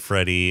Jason,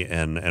 Freddy,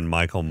 and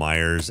Michael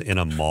Myers in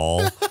a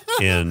mall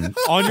in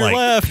On your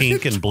left.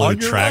 pink and blue On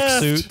your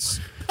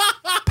tracksuits,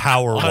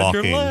 power On your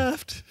walking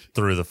left.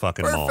 through the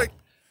fucking mall.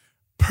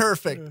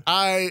 Perfect.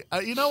 I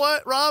you know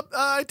what, Rob?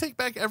 I take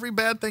back every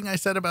bad thing I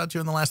said about you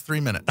in the last 3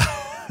 minutes.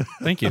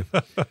 Thank you.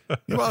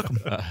 You're welcome.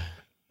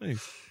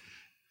 Thanks.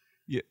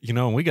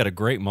 We got a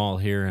great mall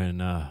here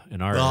in our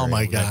area. Oh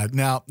my We got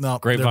God! No,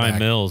 Grapevine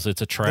Mills.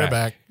 It's a track. They're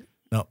back.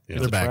 No, Yeah,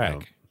 they're back.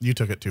 track. You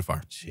took it too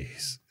far.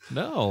 Jeez.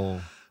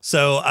 No.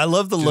 So I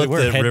love the Do they look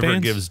wear that River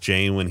headbands? gives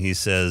Jane when he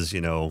says,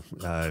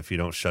 if you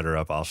don't shut her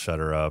up, I'll shut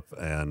her up.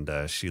 And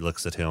she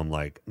looks at him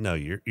like, no,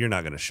 you're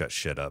not going to shut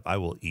shit up. I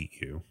will eat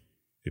you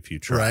if you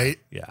try. Right?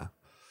 Yeah.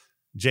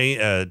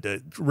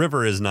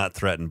 River is not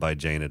threatened by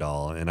Jane at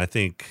all. And I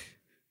think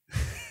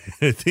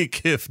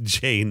if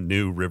Jane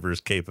knew River's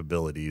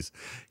capabilities,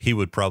 he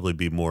would probably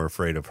be more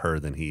afraid of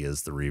her than he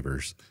is the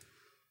Reavers.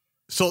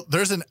 So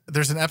there's an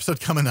episode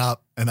coming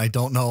up, and I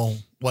don't know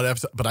what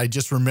episode, but I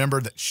just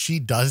remember that she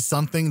does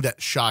something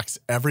that shocks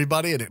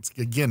everybody, and it's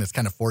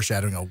kind of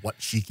foreshadowing of what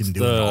she can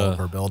do with all of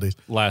her abilities.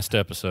 Last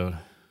episode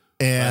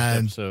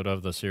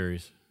of the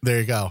series.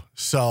 There you go.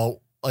 So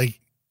I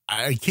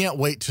can't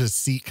wait to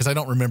see, because I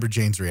don't remember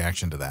Jane's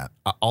reaction to that.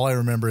 All I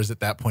remember is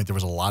at that point there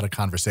was a lot of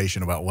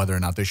conversation about whether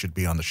or not they should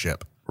be on the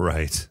ship.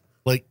 Right.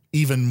 Like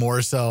even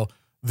more so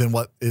than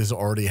what is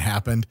already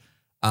happened.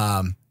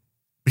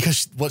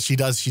 Because what she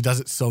does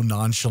it so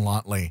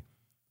nonchalantly.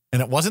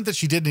 And it wasn't that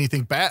she did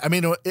anything bad. I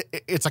mean,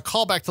 it's a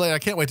callback to later. I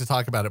can't wait to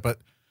talk about it. But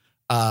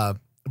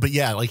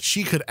yeah, like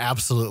she could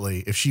absolutely,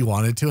 if she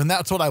wanted to. And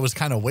that's what I was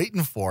kind of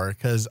waiting for,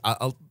 because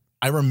I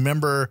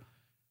remember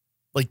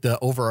like the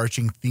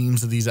overarching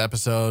themes of these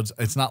episodes.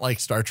 It's not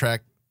like Star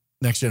Trek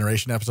Next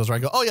Generation episodes where I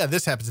go, oh yeah,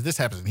 this happens,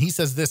 and he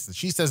says this, and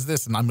she says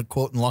this, and I'm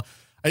quoting along.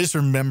 I just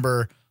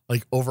remember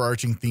like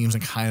overarching themes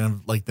and kind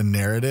of like the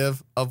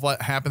narrative of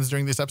what happens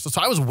during this episode.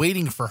 So I was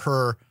waiting for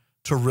her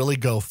to really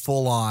go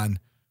full on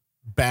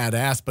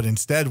badass, but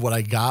instead what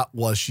I got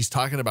was she's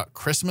talking about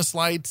Christmas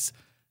lights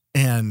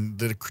and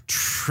the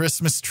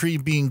Christmas tree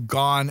being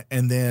gone,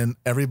 and then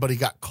everybody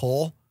got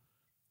coal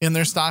in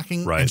their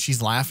stocking, right. And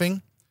she's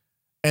laughing.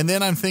 And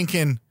then I'm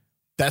thinking,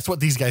 that's what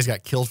these guys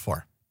got killed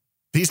for.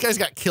 These guys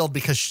got killed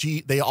because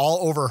they all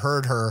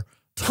overheard her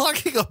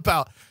talking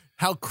about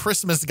how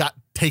Christmas got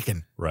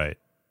taken. Right.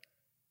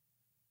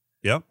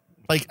 Yep.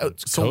 Like,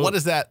 so what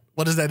does that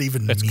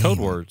even mean? It's code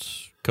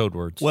words. Code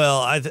words.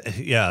 Well,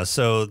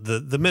 so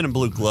the men in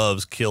blue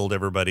gloves killed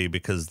everybody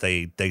because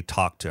they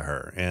talked to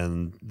her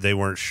and they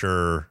weren't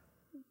sure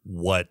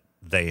what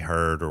they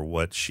heard or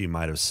what she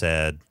might have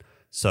said.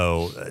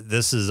 So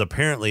this is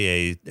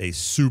apparently a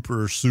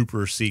super,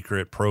 super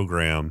secret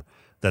program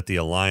that the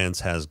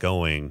Alliance has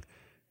going.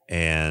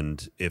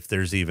 And if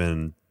there's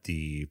even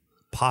the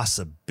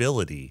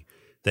possibility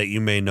that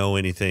you may know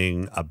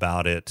anything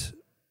about it,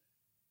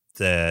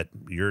 that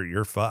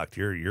you're fucked.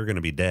 You're going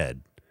to be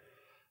dead.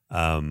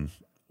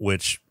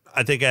 Which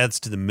I think adds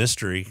to the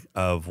mystery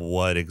of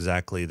what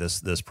exactly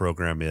this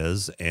program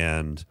is,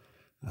 and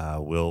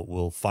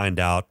we'll find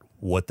out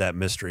what that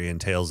mystery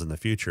entails in the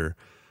future.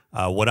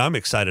 What I'm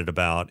excited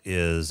about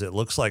is it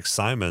looks like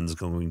Simon's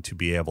going to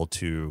be able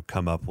to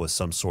come up with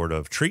some sort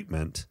of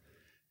treatment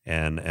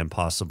and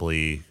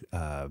possibly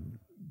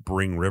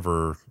bring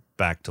River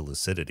back to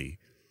lucidity.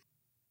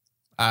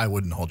 I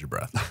wouldn't hold your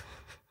breath.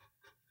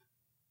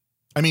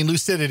 I mean,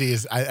 lucidity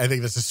is, I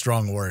think that's a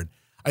strong word.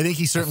 I think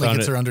he certainly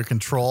gets her under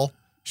control.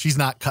 She's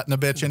not cutting a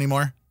bitch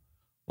anymore,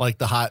 like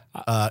the hot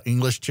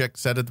English chick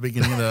said at the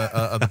beginning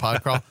of the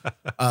pod crawl.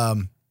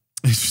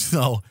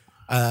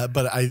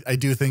 But I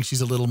do think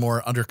she's a little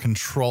more under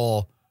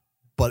control.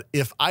 But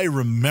if I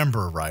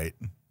remember right,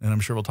 and I'm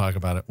sure we'll talk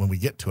about it when we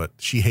get to it,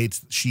 she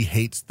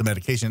hates the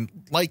medication,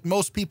 like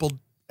most people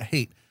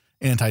hate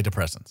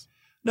antidepressants.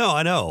 No,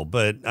 I know,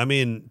 but I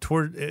mean,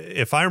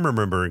 if I'm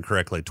remembering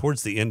correctly,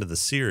 towards the end of the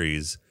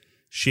series,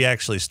 she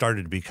actually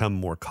started to become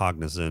more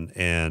cognizant,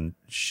 and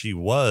she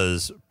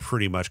was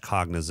pretty much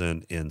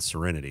cognizant in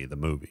Serenity, the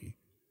movie.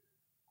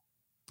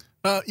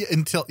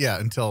 Until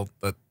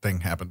that thing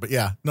happened. But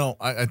yeah, no,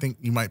 I think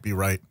you might be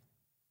right.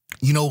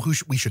 You know who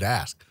we should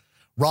ask?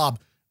 Rob,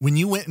 when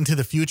you went into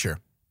the future,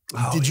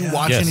 did you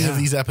watch any of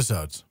these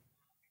episodes?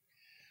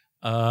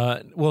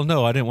 Well,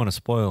 no, I didn't want to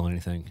spoil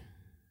anything.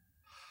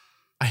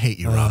 I hate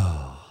you,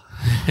 Rob.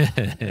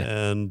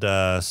 And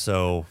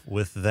so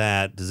with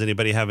that, does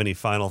anybody have any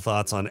final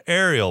thoughts on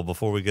Ariel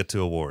before we get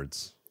to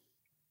awards?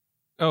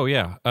 Oh,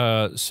 yeah.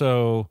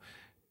 So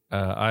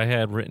I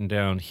had written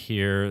down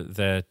here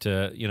that,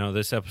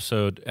 this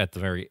episode at the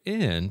very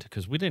end,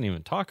 because we didn't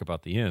even talk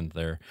about the end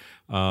there,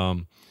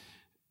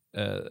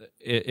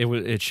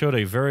 it showed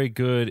a very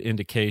good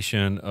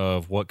indication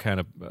of what kind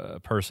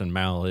of person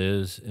Mal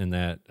is, in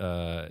that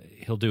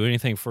he'll do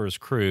anything for his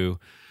crew,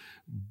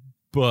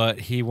 but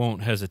he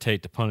won't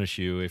hesitate to punish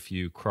you if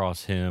you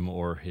cross him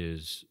or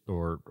his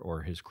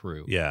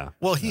crew. Yeah.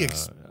 Well, he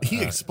explains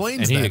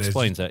and that. He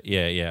explains that.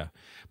 Yeah.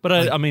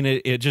 But I mean,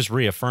 it just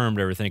reaffirmed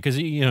everything, because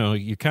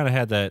you kind of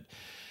had that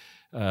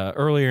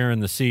earlier in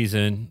the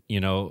season. We're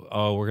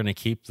going to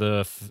keep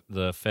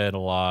the Fed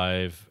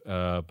alive,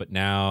 but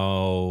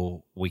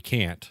now we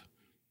can't.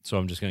 So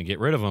I'm just going to get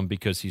rid of him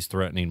because he's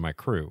threatening my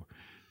crew.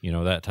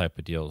 That type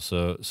of deal.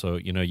 So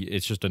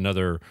it's just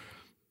another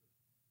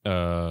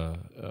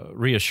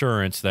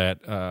reassurance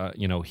that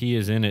he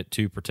is in it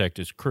to protect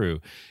his crew.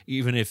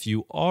 Even if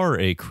you are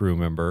a crew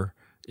member,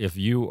 if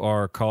you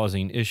are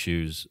causing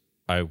issues,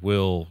 I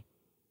will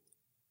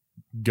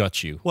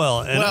gut you.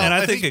 Well, and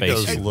I think it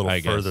goes a basically,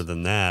 little further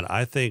than that.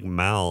 I think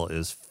Mal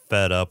is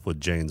fed up with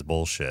Jane's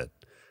bullshit.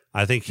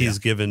 I think he's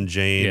given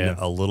Jane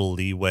a little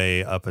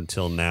leeway up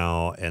until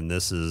now, and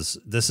this is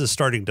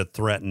starting to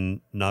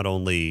threaten not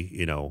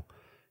only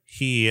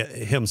he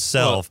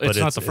himself, but it's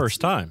not the first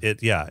time.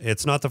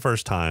 It's not the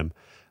first time.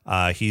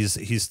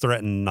 He's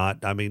threatened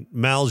not. I mean,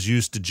 Mal's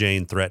used to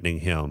Jane threatening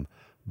him,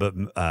 but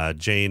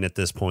Jane at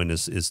this point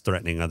is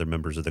threatening other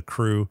members of the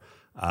crew.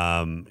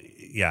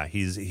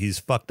 He's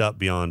fucked up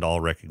beyond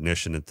all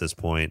recognition at this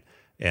point,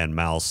 and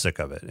Mal's sick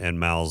of it. And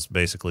Mal's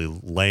basically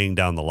laying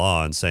down the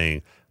law and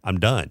saying, "I'm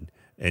done,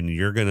 and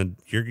you're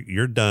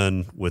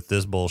done with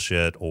this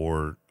bullshit,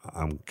 or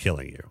I'm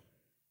killing you."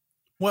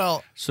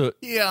 Well, so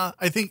yeah,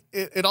 I think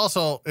it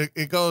also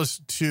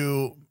goes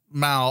to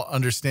Mal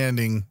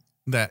understanding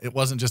that it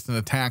wasn't just an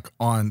attack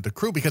on the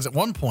crew, because at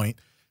one point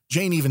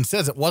Jane even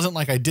says, "It wasn't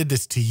like I did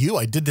this to you,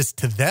 I did this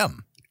to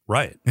them."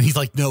 Right. And he's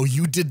like, "No,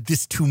 you did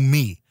this to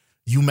me.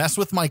 You mess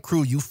with my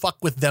crew, you fuck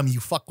with them, you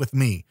fuck with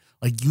me.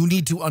 Like, you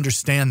need to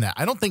understand that."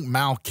 I don't think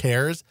Mal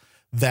cares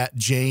that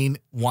Jane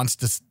wants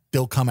to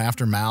still come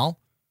after Mal.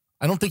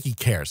 I don't think he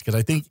cares, because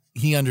I think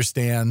he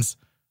understands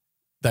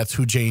that's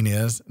who Jane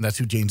is, and that's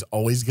who Jane's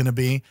always going to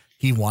be.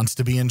 He wants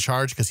to be in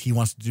charge because he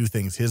wants to do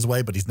things his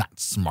way, but he's not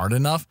smart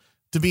enough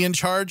to be in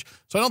charge.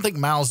 So I don't think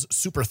Mal's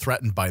super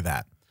threatened by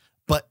that.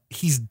 But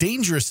he's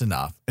dangerous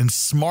enough and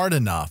smart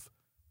enough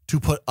to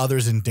put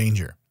others in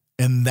danger.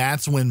 And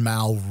that's when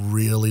Mal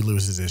really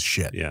loses his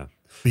shit. Yeah.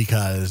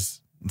 Because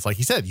it's like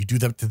he said, you do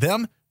that to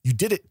them, you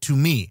did it to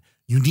me.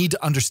 You need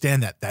to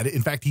understand that. That,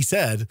 in fact, he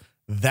said,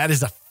 that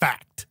is a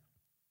fact.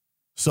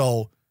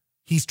 So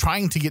he's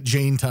trying to get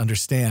Jane to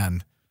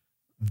understand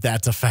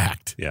that's a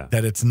fact. Yeah.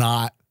 That it's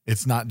not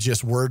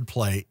just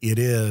wordplay. It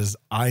is,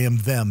 I am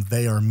them,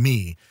 they are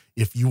me.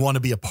 If you want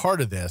to be a part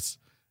of this,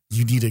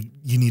 you need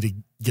to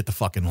get the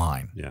fucking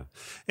line. Yeah.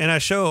 And I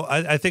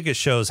think it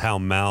shows how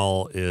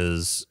Mal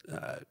is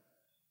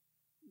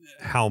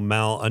how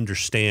Mal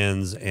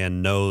understands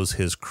and knows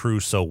his crew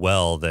so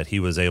well that he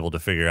was able to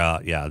figure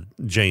out,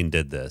 Jane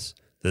did this.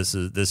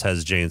 This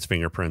has Jane's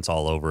fingerprints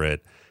all over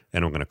it,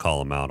 and I'm going to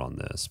call him out on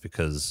this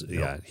because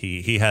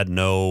he had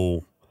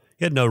no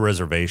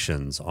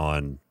reservations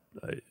on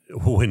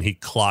when he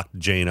clocked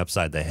Jane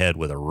upside the head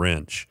with a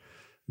wrench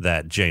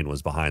that Jane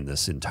was behind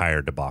this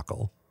entire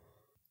debacle.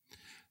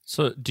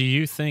 So do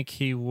you think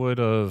he would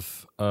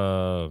have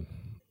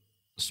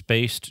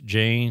spaced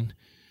Jane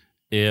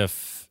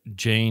if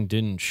Jane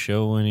didn't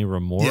show any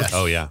remorse? Yes.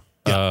 Oh yeah.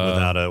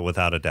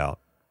 Without a doubt.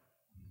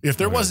 If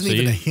there wasn't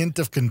even a hint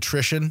of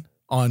contrition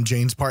on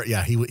Jane's part,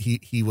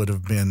 he would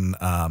have been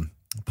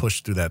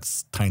pushed through that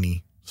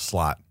tiny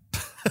slot.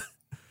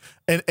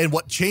 And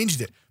what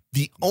changed it,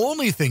 the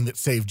only thing that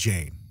saved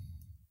Jane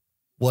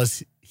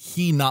was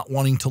he not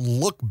wanting to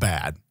look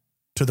bad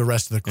to the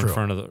rest of the crew.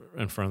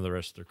 In front of the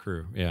rest of the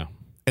crew, yeah.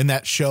 And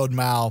that showed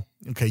Mal,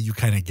 okay, you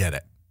kind of get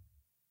it.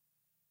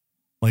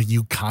 Like,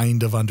 you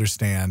kind of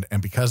understand,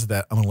 and because of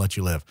that, I'm going to let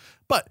you live.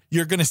 But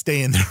you're going to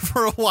stay in there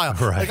for a while.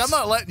 Right. Like, I'm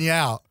not letting you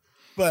out,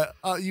 but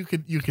you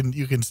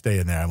can stay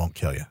in there. I won't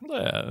kill you.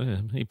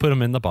 Yeah, he put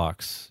him in the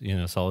box,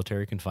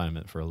 solitary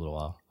confinement for a little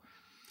while.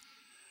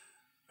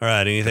 All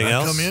right, anything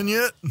else? Come in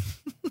yet?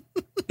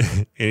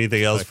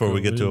 Anything else before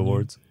we get to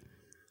awards?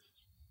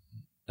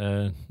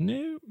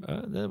 No,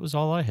 that was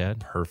all I had.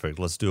 Perfect.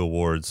 Let's do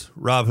awards.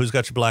 Rob, who's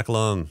got your black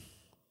lung?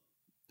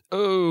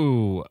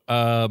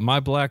 My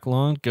black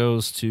lung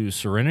goes to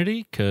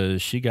Serenity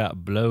because she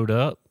got blowed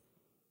up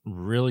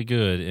really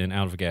good in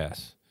Out of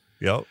Gas.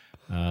 Yep.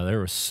 There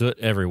was soot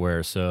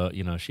everywhere, so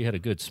she had a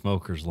good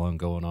smoker's lung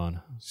going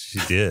on. She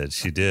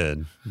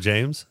did.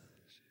 James?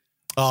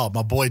 Oh,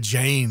 my boy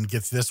Jane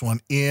gets this one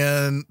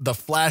in the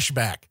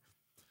flashback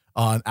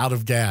on Out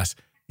of Gas.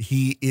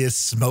 He is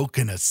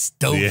smoking a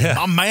stogie. Yeah.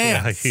 My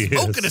man, Yeah, he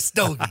smoking is. a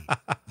stogie.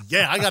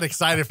 Yeah, I got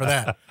excited for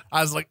that.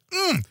 I was like,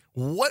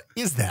 what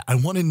is that? I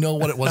want to know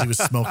what it was he was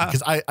smoking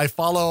because I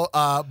follow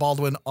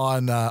Baldwin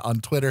on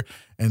Twitter,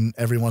 and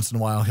every once in a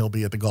while he'll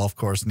be at the golf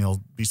course and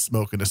he'll be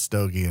smoking a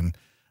stogie, and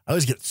I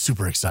always get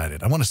super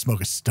excited. I want to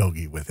smoke a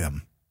stogie with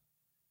him.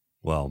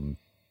 Well,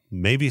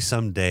 maybe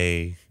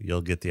someday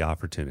you'll get the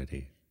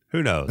opportunity.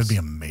 Who knows? That'd be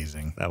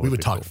amazing. That We would would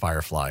be talk cool.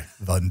 Firefly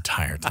the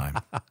entire time.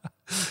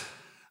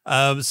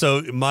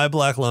 So my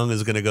black lung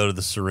is going to go to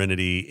the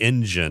Serenity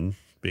engine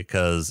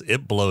because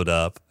it blowed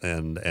up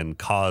and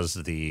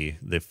caused the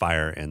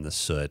fire and the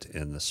soot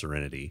in the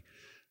Serenity.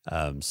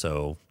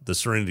 So the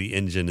Serenity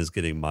engine is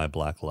getting my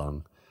black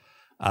lung.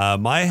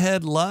 My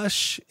head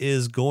lush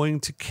is going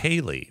to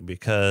Kaylee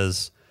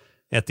because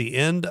at the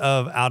end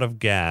of Out of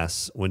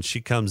Gas, when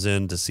she comes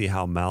in to see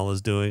how Mal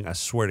is doing, I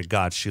swear to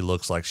God, she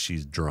looks like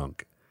she's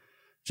drunk.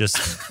 Just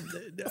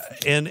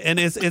and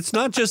it's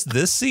not just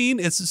this scene,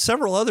 it's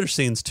several other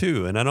scenes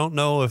too. And I don't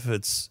know if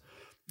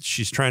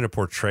she's trying to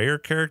portray her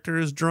character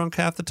as drunk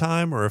half the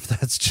time or if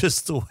that's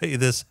just the way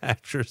this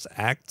actress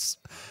acts.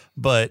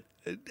 But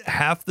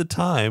half the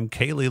time,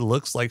 Kaylee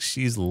looks like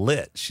she's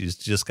lit. She's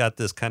just got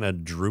this kind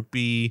of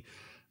droopy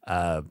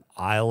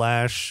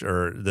eyelash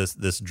or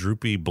this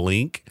droopy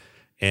blink.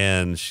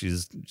 And she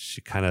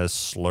kind of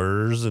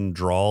slurs and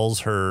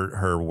drawls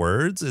her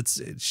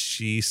words.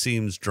 She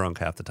seems drunk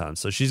half the time,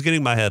 so she's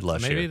getting my head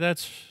lush. Maybe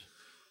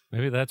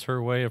here. that's her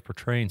way of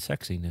portraying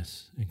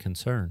sexiness and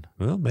concern.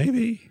 Well,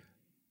 maybe,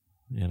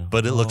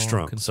 but it looks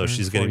drunk, so concern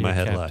she's for getting you, my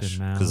head Captain lush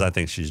Mal. because I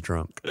think she's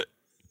drunk.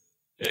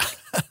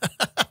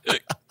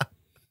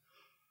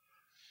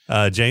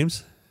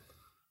 James,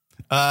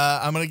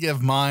 I'm going to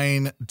give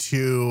mine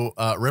to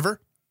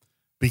River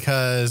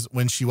because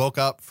when she woke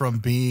up from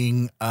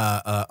being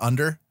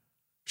under,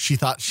 she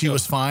thought she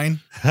was fine.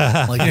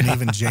 And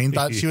even Jane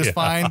thought she was Yeah.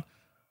 fine.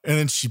 And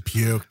then she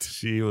puked.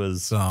 she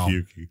was So-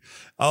 puking.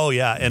 Oh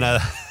yeah, and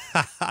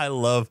I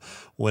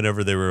love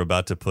whenever they were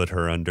about to put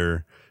her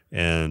under,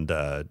 and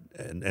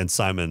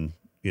Simon,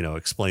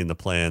 explained the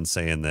plan,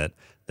 saying that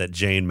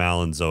Jane,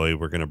 Mal, and Zoe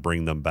were going to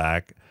bring them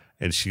back.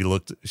 And she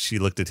looked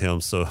at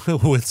him so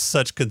with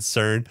such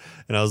concern,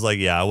 and I was like,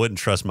 "Yeah, I wouldn't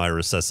trust my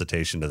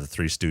resuscitation to the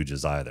Three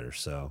Stooges either."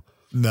 So,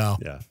 No,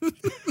 yeah,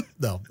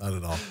 no, not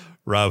at all.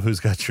 Rob, who's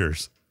got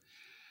yours?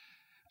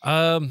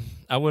 I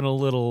went a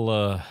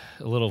little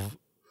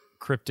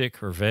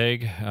cryptic or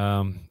vague.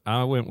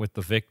 I went with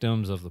the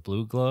victims of the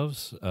Blue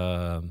Gloves,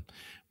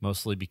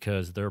 mostly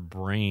because their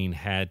brain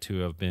had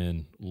to have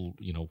been,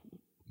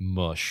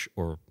 mush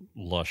or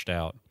lushed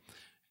out,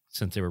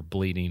 since they were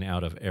bleeding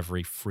out of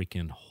every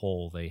freaking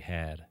hole they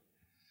had.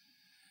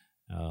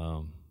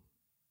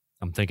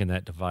 I'm thinking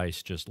that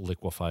device just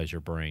liquefies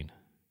your brain.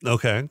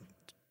 Okay,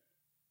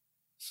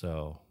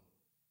 So,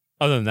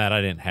 other than that, I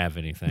didn't have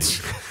anything.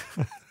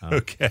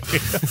 okay.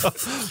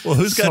 Well,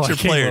 who's got So your I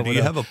came player? up Do with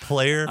you a- have a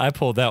player? I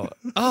pulled that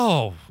one.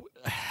 Oh,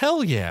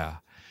 hell yeah.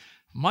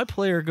 My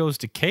player goes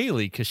to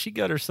Kaylee because she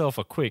got herself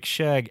a quick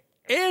shag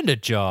and a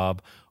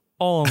job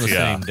all on the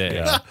Yeah, same day.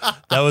 yeah.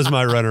 That was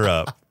my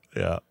runner-up.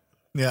 Yeah.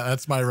 Yeah,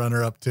 that's my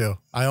runner-up too.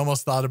 I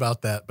almost thought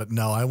about that, but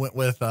no, I went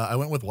with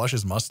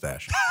Wash's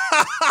mustache.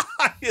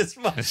 It's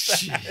my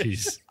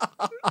Jeez.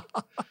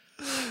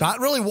 Not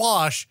really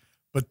Wash,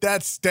 but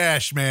that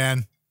stash,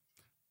 man.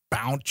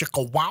 Bow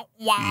chicka wow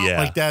wow. Yeah.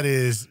 Like that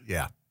is,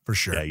 yeah, for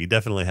sure. Yeah, you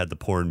definitely had the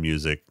porn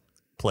music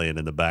playing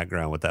in the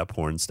background with that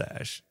porn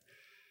stash.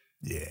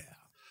 Yeah.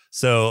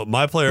 So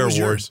my player Who's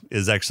award yours?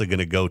 is actually going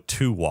to go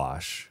to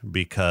Wash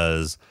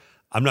because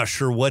I'm not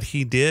sure what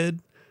he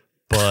did,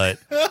 but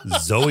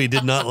Zoe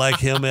did not like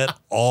him at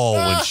all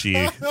when she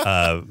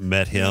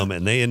met him,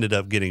 and they ended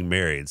up getting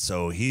married.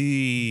 So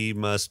he's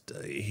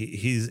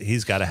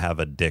got to have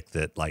a dick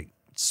that like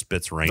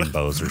spits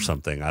rainbows or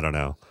something. I don't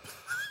know.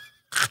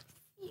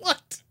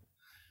 What?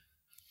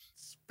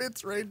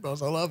 Spits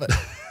rainbows. I love it.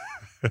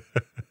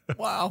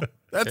 Wow.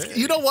 That's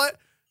you know what?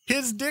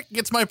 His dick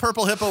gets my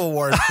Purple Hippo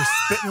award for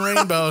spitting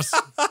rainbows.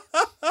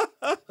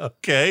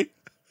 Okay.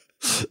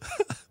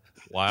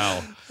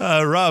 Wow.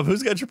 Rob,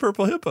 who's got your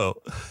purple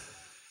hippo?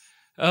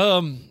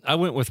 I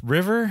went with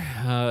River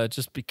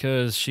just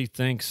because she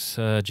thinks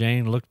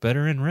Jane looked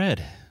better in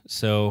red.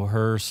 So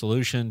her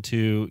solution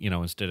to,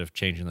 instead of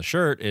changing the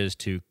shirt is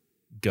to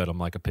gut him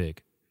like a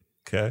pig.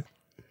 Okay.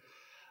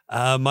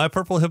 My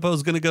purple hippo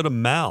is going to go to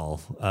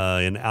Mal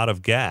in Out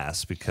of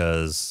Gas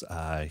because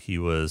he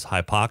was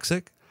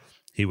hypoxic.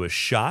 He was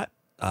shot,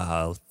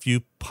 a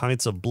few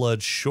pints of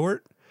blood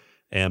short,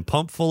 and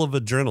pumped full of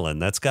adrenaline.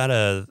 That's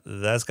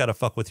gotta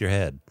fuck with your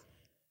head.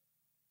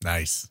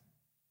 Nice.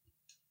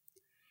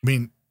 I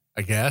mean,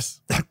 I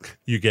guess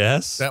You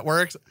guess? that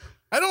works.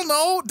 I don't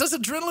know. Does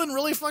adrenaline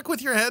really fuck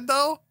with your head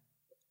though?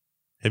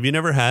 Have you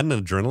never had an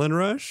adrenaline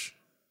rush?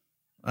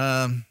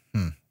 A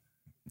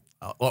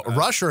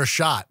rush or a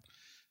shot?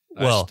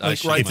 Well, I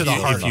like right to the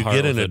heart. if you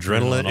get an with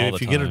adrenaline, all if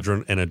the you get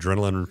time. an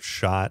adrenaline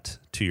shot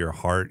to your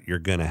heart, you're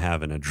going to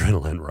have an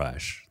adrenaline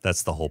rush.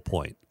 That's the whole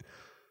point.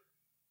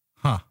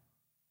 Huh.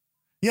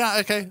 Yeah,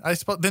 okay. I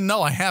suppose then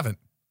no, I haven't.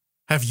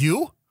 Have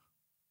you?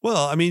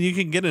 Well, I mean, you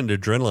can get an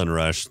adrenaline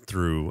rush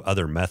through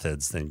other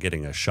methods than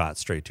getting a shot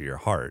straight to your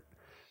heart.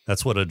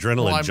 That's what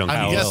adrenaline I'm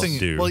junkies guessing.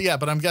 do. Well, yeah,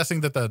 but I'm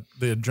guessing that the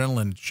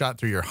adrenaline shot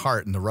through your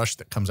heart and the rush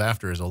that comes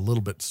after is a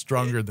little bit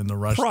stronger than the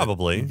rush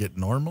Probably. that you get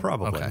normal.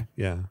 Probably, Okay.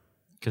 yeah.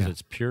 Because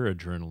it's pure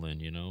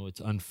adrenaline, it's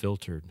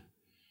unfiltered.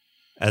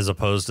 As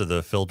opposed to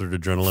the filtered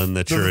adrenaline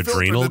that The your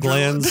filtered adrenal adrenaline.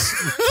 glands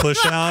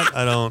push out.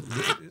 I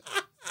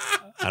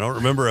don't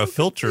remember a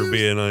filter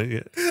being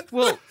a.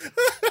 Well,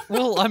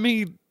 I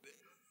mean,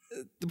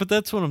 but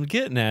that's what I'm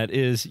getting at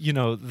is,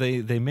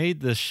 they made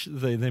this,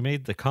 they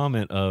made the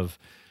comment of,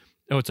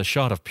 oh, it's a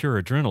shot of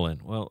pure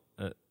adrenaline. Well,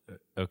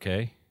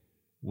 okay,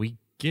 we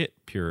get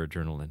pure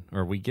adrenaline,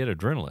 or we get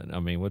adrenaline.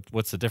 I mean,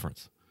 what's the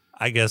difference?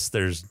 I guess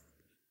there's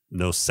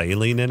no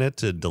saline in it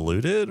to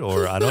dilute it,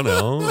 or I don't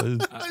know.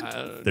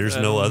 There's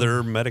no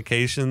other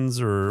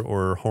medications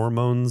or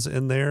hormones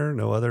in there.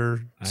 No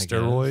other I guess.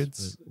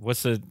 steroids.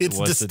 What's the It's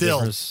what's the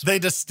distilled. difference? They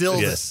distilled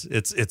it. Yes,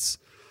 it's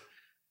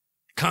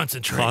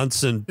Concentrate.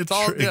 It's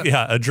all- yeah.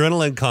 yeah,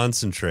 adrenaline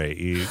concentrate.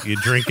 You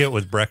drink it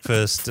with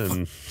breakfast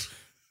and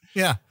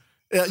Yeah.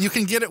 You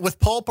can get it with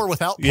pulp or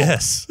without pulp.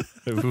 yes.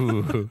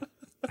 Ooh.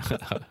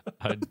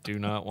 I do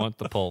not want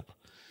the pulp.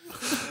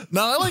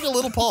 No, I like a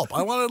little pulp.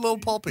 I want a little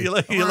pulpy. You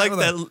like I'm all right with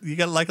that? You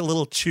got like a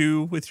little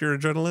chew with your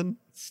adrenaline.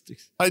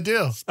 I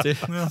do.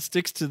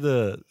 Sticks to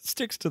the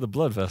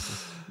blood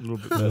vessels a little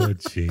bit better. Oh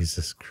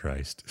Jesus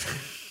Christ!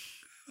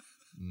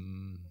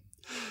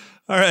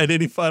 All right,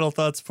 any final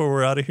thoughts before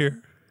we're out of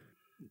here?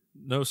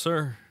 No,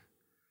 sir.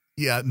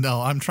 Yeah,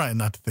 no, I'm trying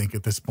not to think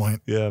at this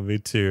point. Yeah, me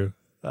too.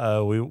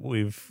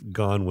 We've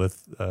gone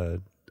with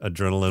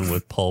adrenaline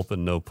with pulp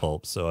and no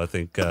pulp, so I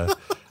think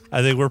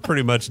we're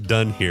pretty much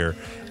done here.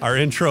 Our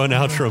intro and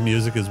outro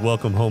music is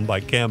 "Welcome Home" by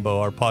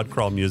Cambo. Our pod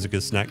crawl music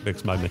is "Snack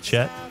Mix" by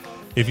Machette.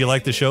 If you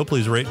like the show,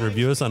 please rate and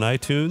review us on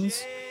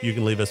iTunes. You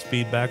can leave us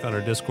feedback on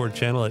our Discord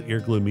channel at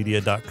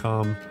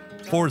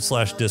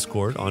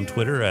eargluemedia.com/Discord, on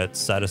Twitter at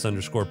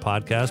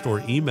status_podcast,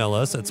 or email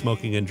us at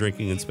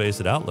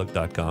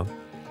smokinganddrinkinginspace@outlook.com.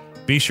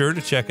 Be sure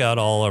to check out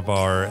all of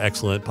our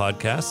excellent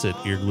podcasts at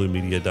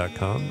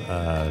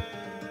eargluemedia.com.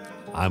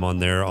 I'm on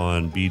there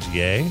on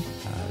BGA.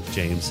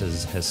 James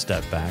has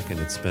stepped back, and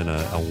it's been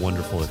a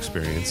wonderful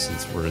experience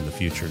since we're in the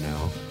future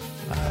now.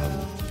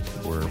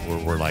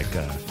 We're like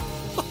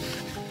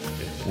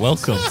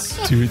Welcome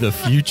to the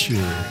future.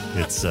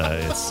 it's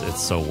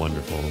so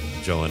wonderful.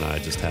 Joe and I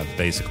just have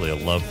basically a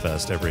love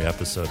fest every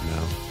episode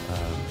now,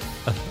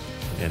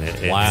 and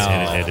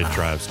it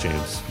drives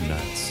James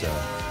nuts.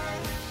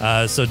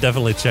 So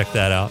definitely check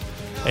that out.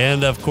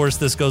 And of course,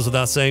 this goes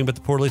without saying, but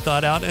the poorly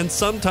thought out and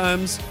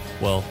sometimes,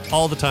 well,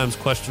 all the times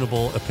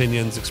questionable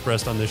opinions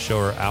expressed on this show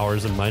are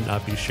ours and might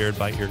not be shared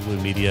by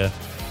Earglue Media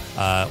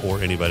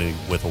or anybody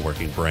with a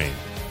working brain.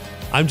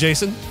 I'm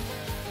Jason.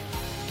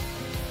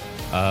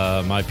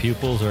 My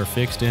pupils are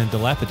fixed and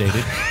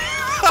dilapidated.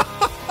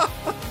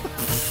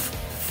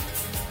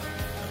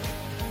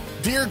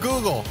 Dear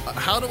Google,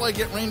 how do I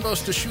get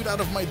rainbows to shoot out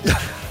of my dick?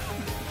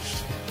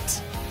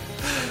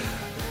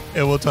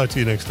 And we'll talk to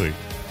you next week.